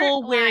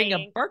ankle wearing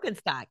a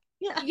Birkenstock.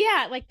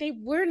 Yeah, like they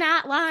were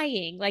not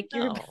lying. Like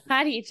your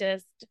body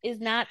just is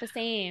not the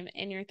same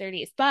in your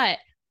 30s. But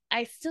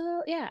I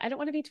still, I don't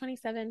want to be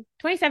 27.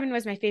 27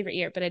 was my favorite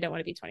year, but I don't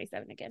want to be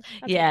 27 again.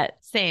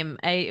 Same.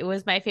 It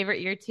was my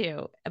favorite year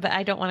too, but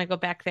I don't want to go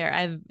back there.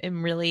 I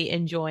am really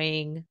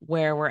enjoying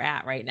where we're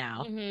at right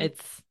now. Mm-hmm.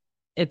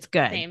 It's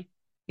good. Same.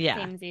 Yeah.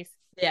 Samesies.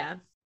 Yeah.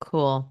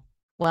 Cool.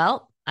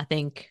 Well, I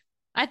think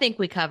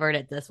we covered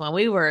it this one.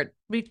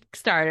 We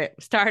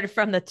started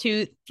from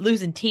the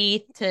losing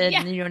teeth to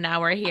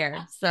now we're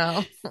here.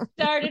 So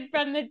started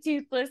from the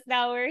toothless,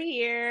 now we're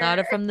here.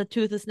 Started from the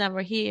toothless, now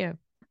we're here.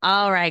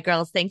 All right,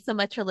 girls. Thanks so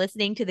much for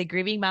listening to the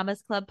Grieving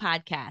Mamas Club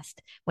podcast.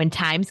 When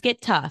times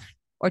get tough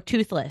or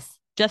toothless,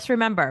 just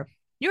remember,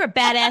 you're a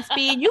badass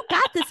bee and you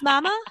got this,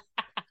 mama.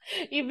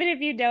 Even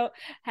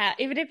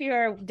if you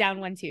are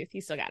down one tooth,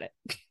 you still got it.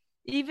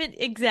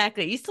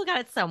 Exactly. You still got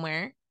it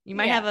somewhere. You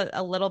might have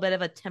a little bit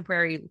of a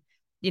temporary,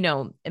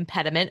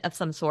 impediment of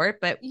some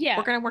sort, but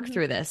we're going to work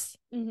through this.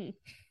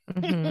 Mm-hmm.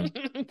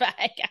 Mm-hmm.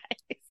 Bye,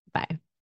 guys. Bye.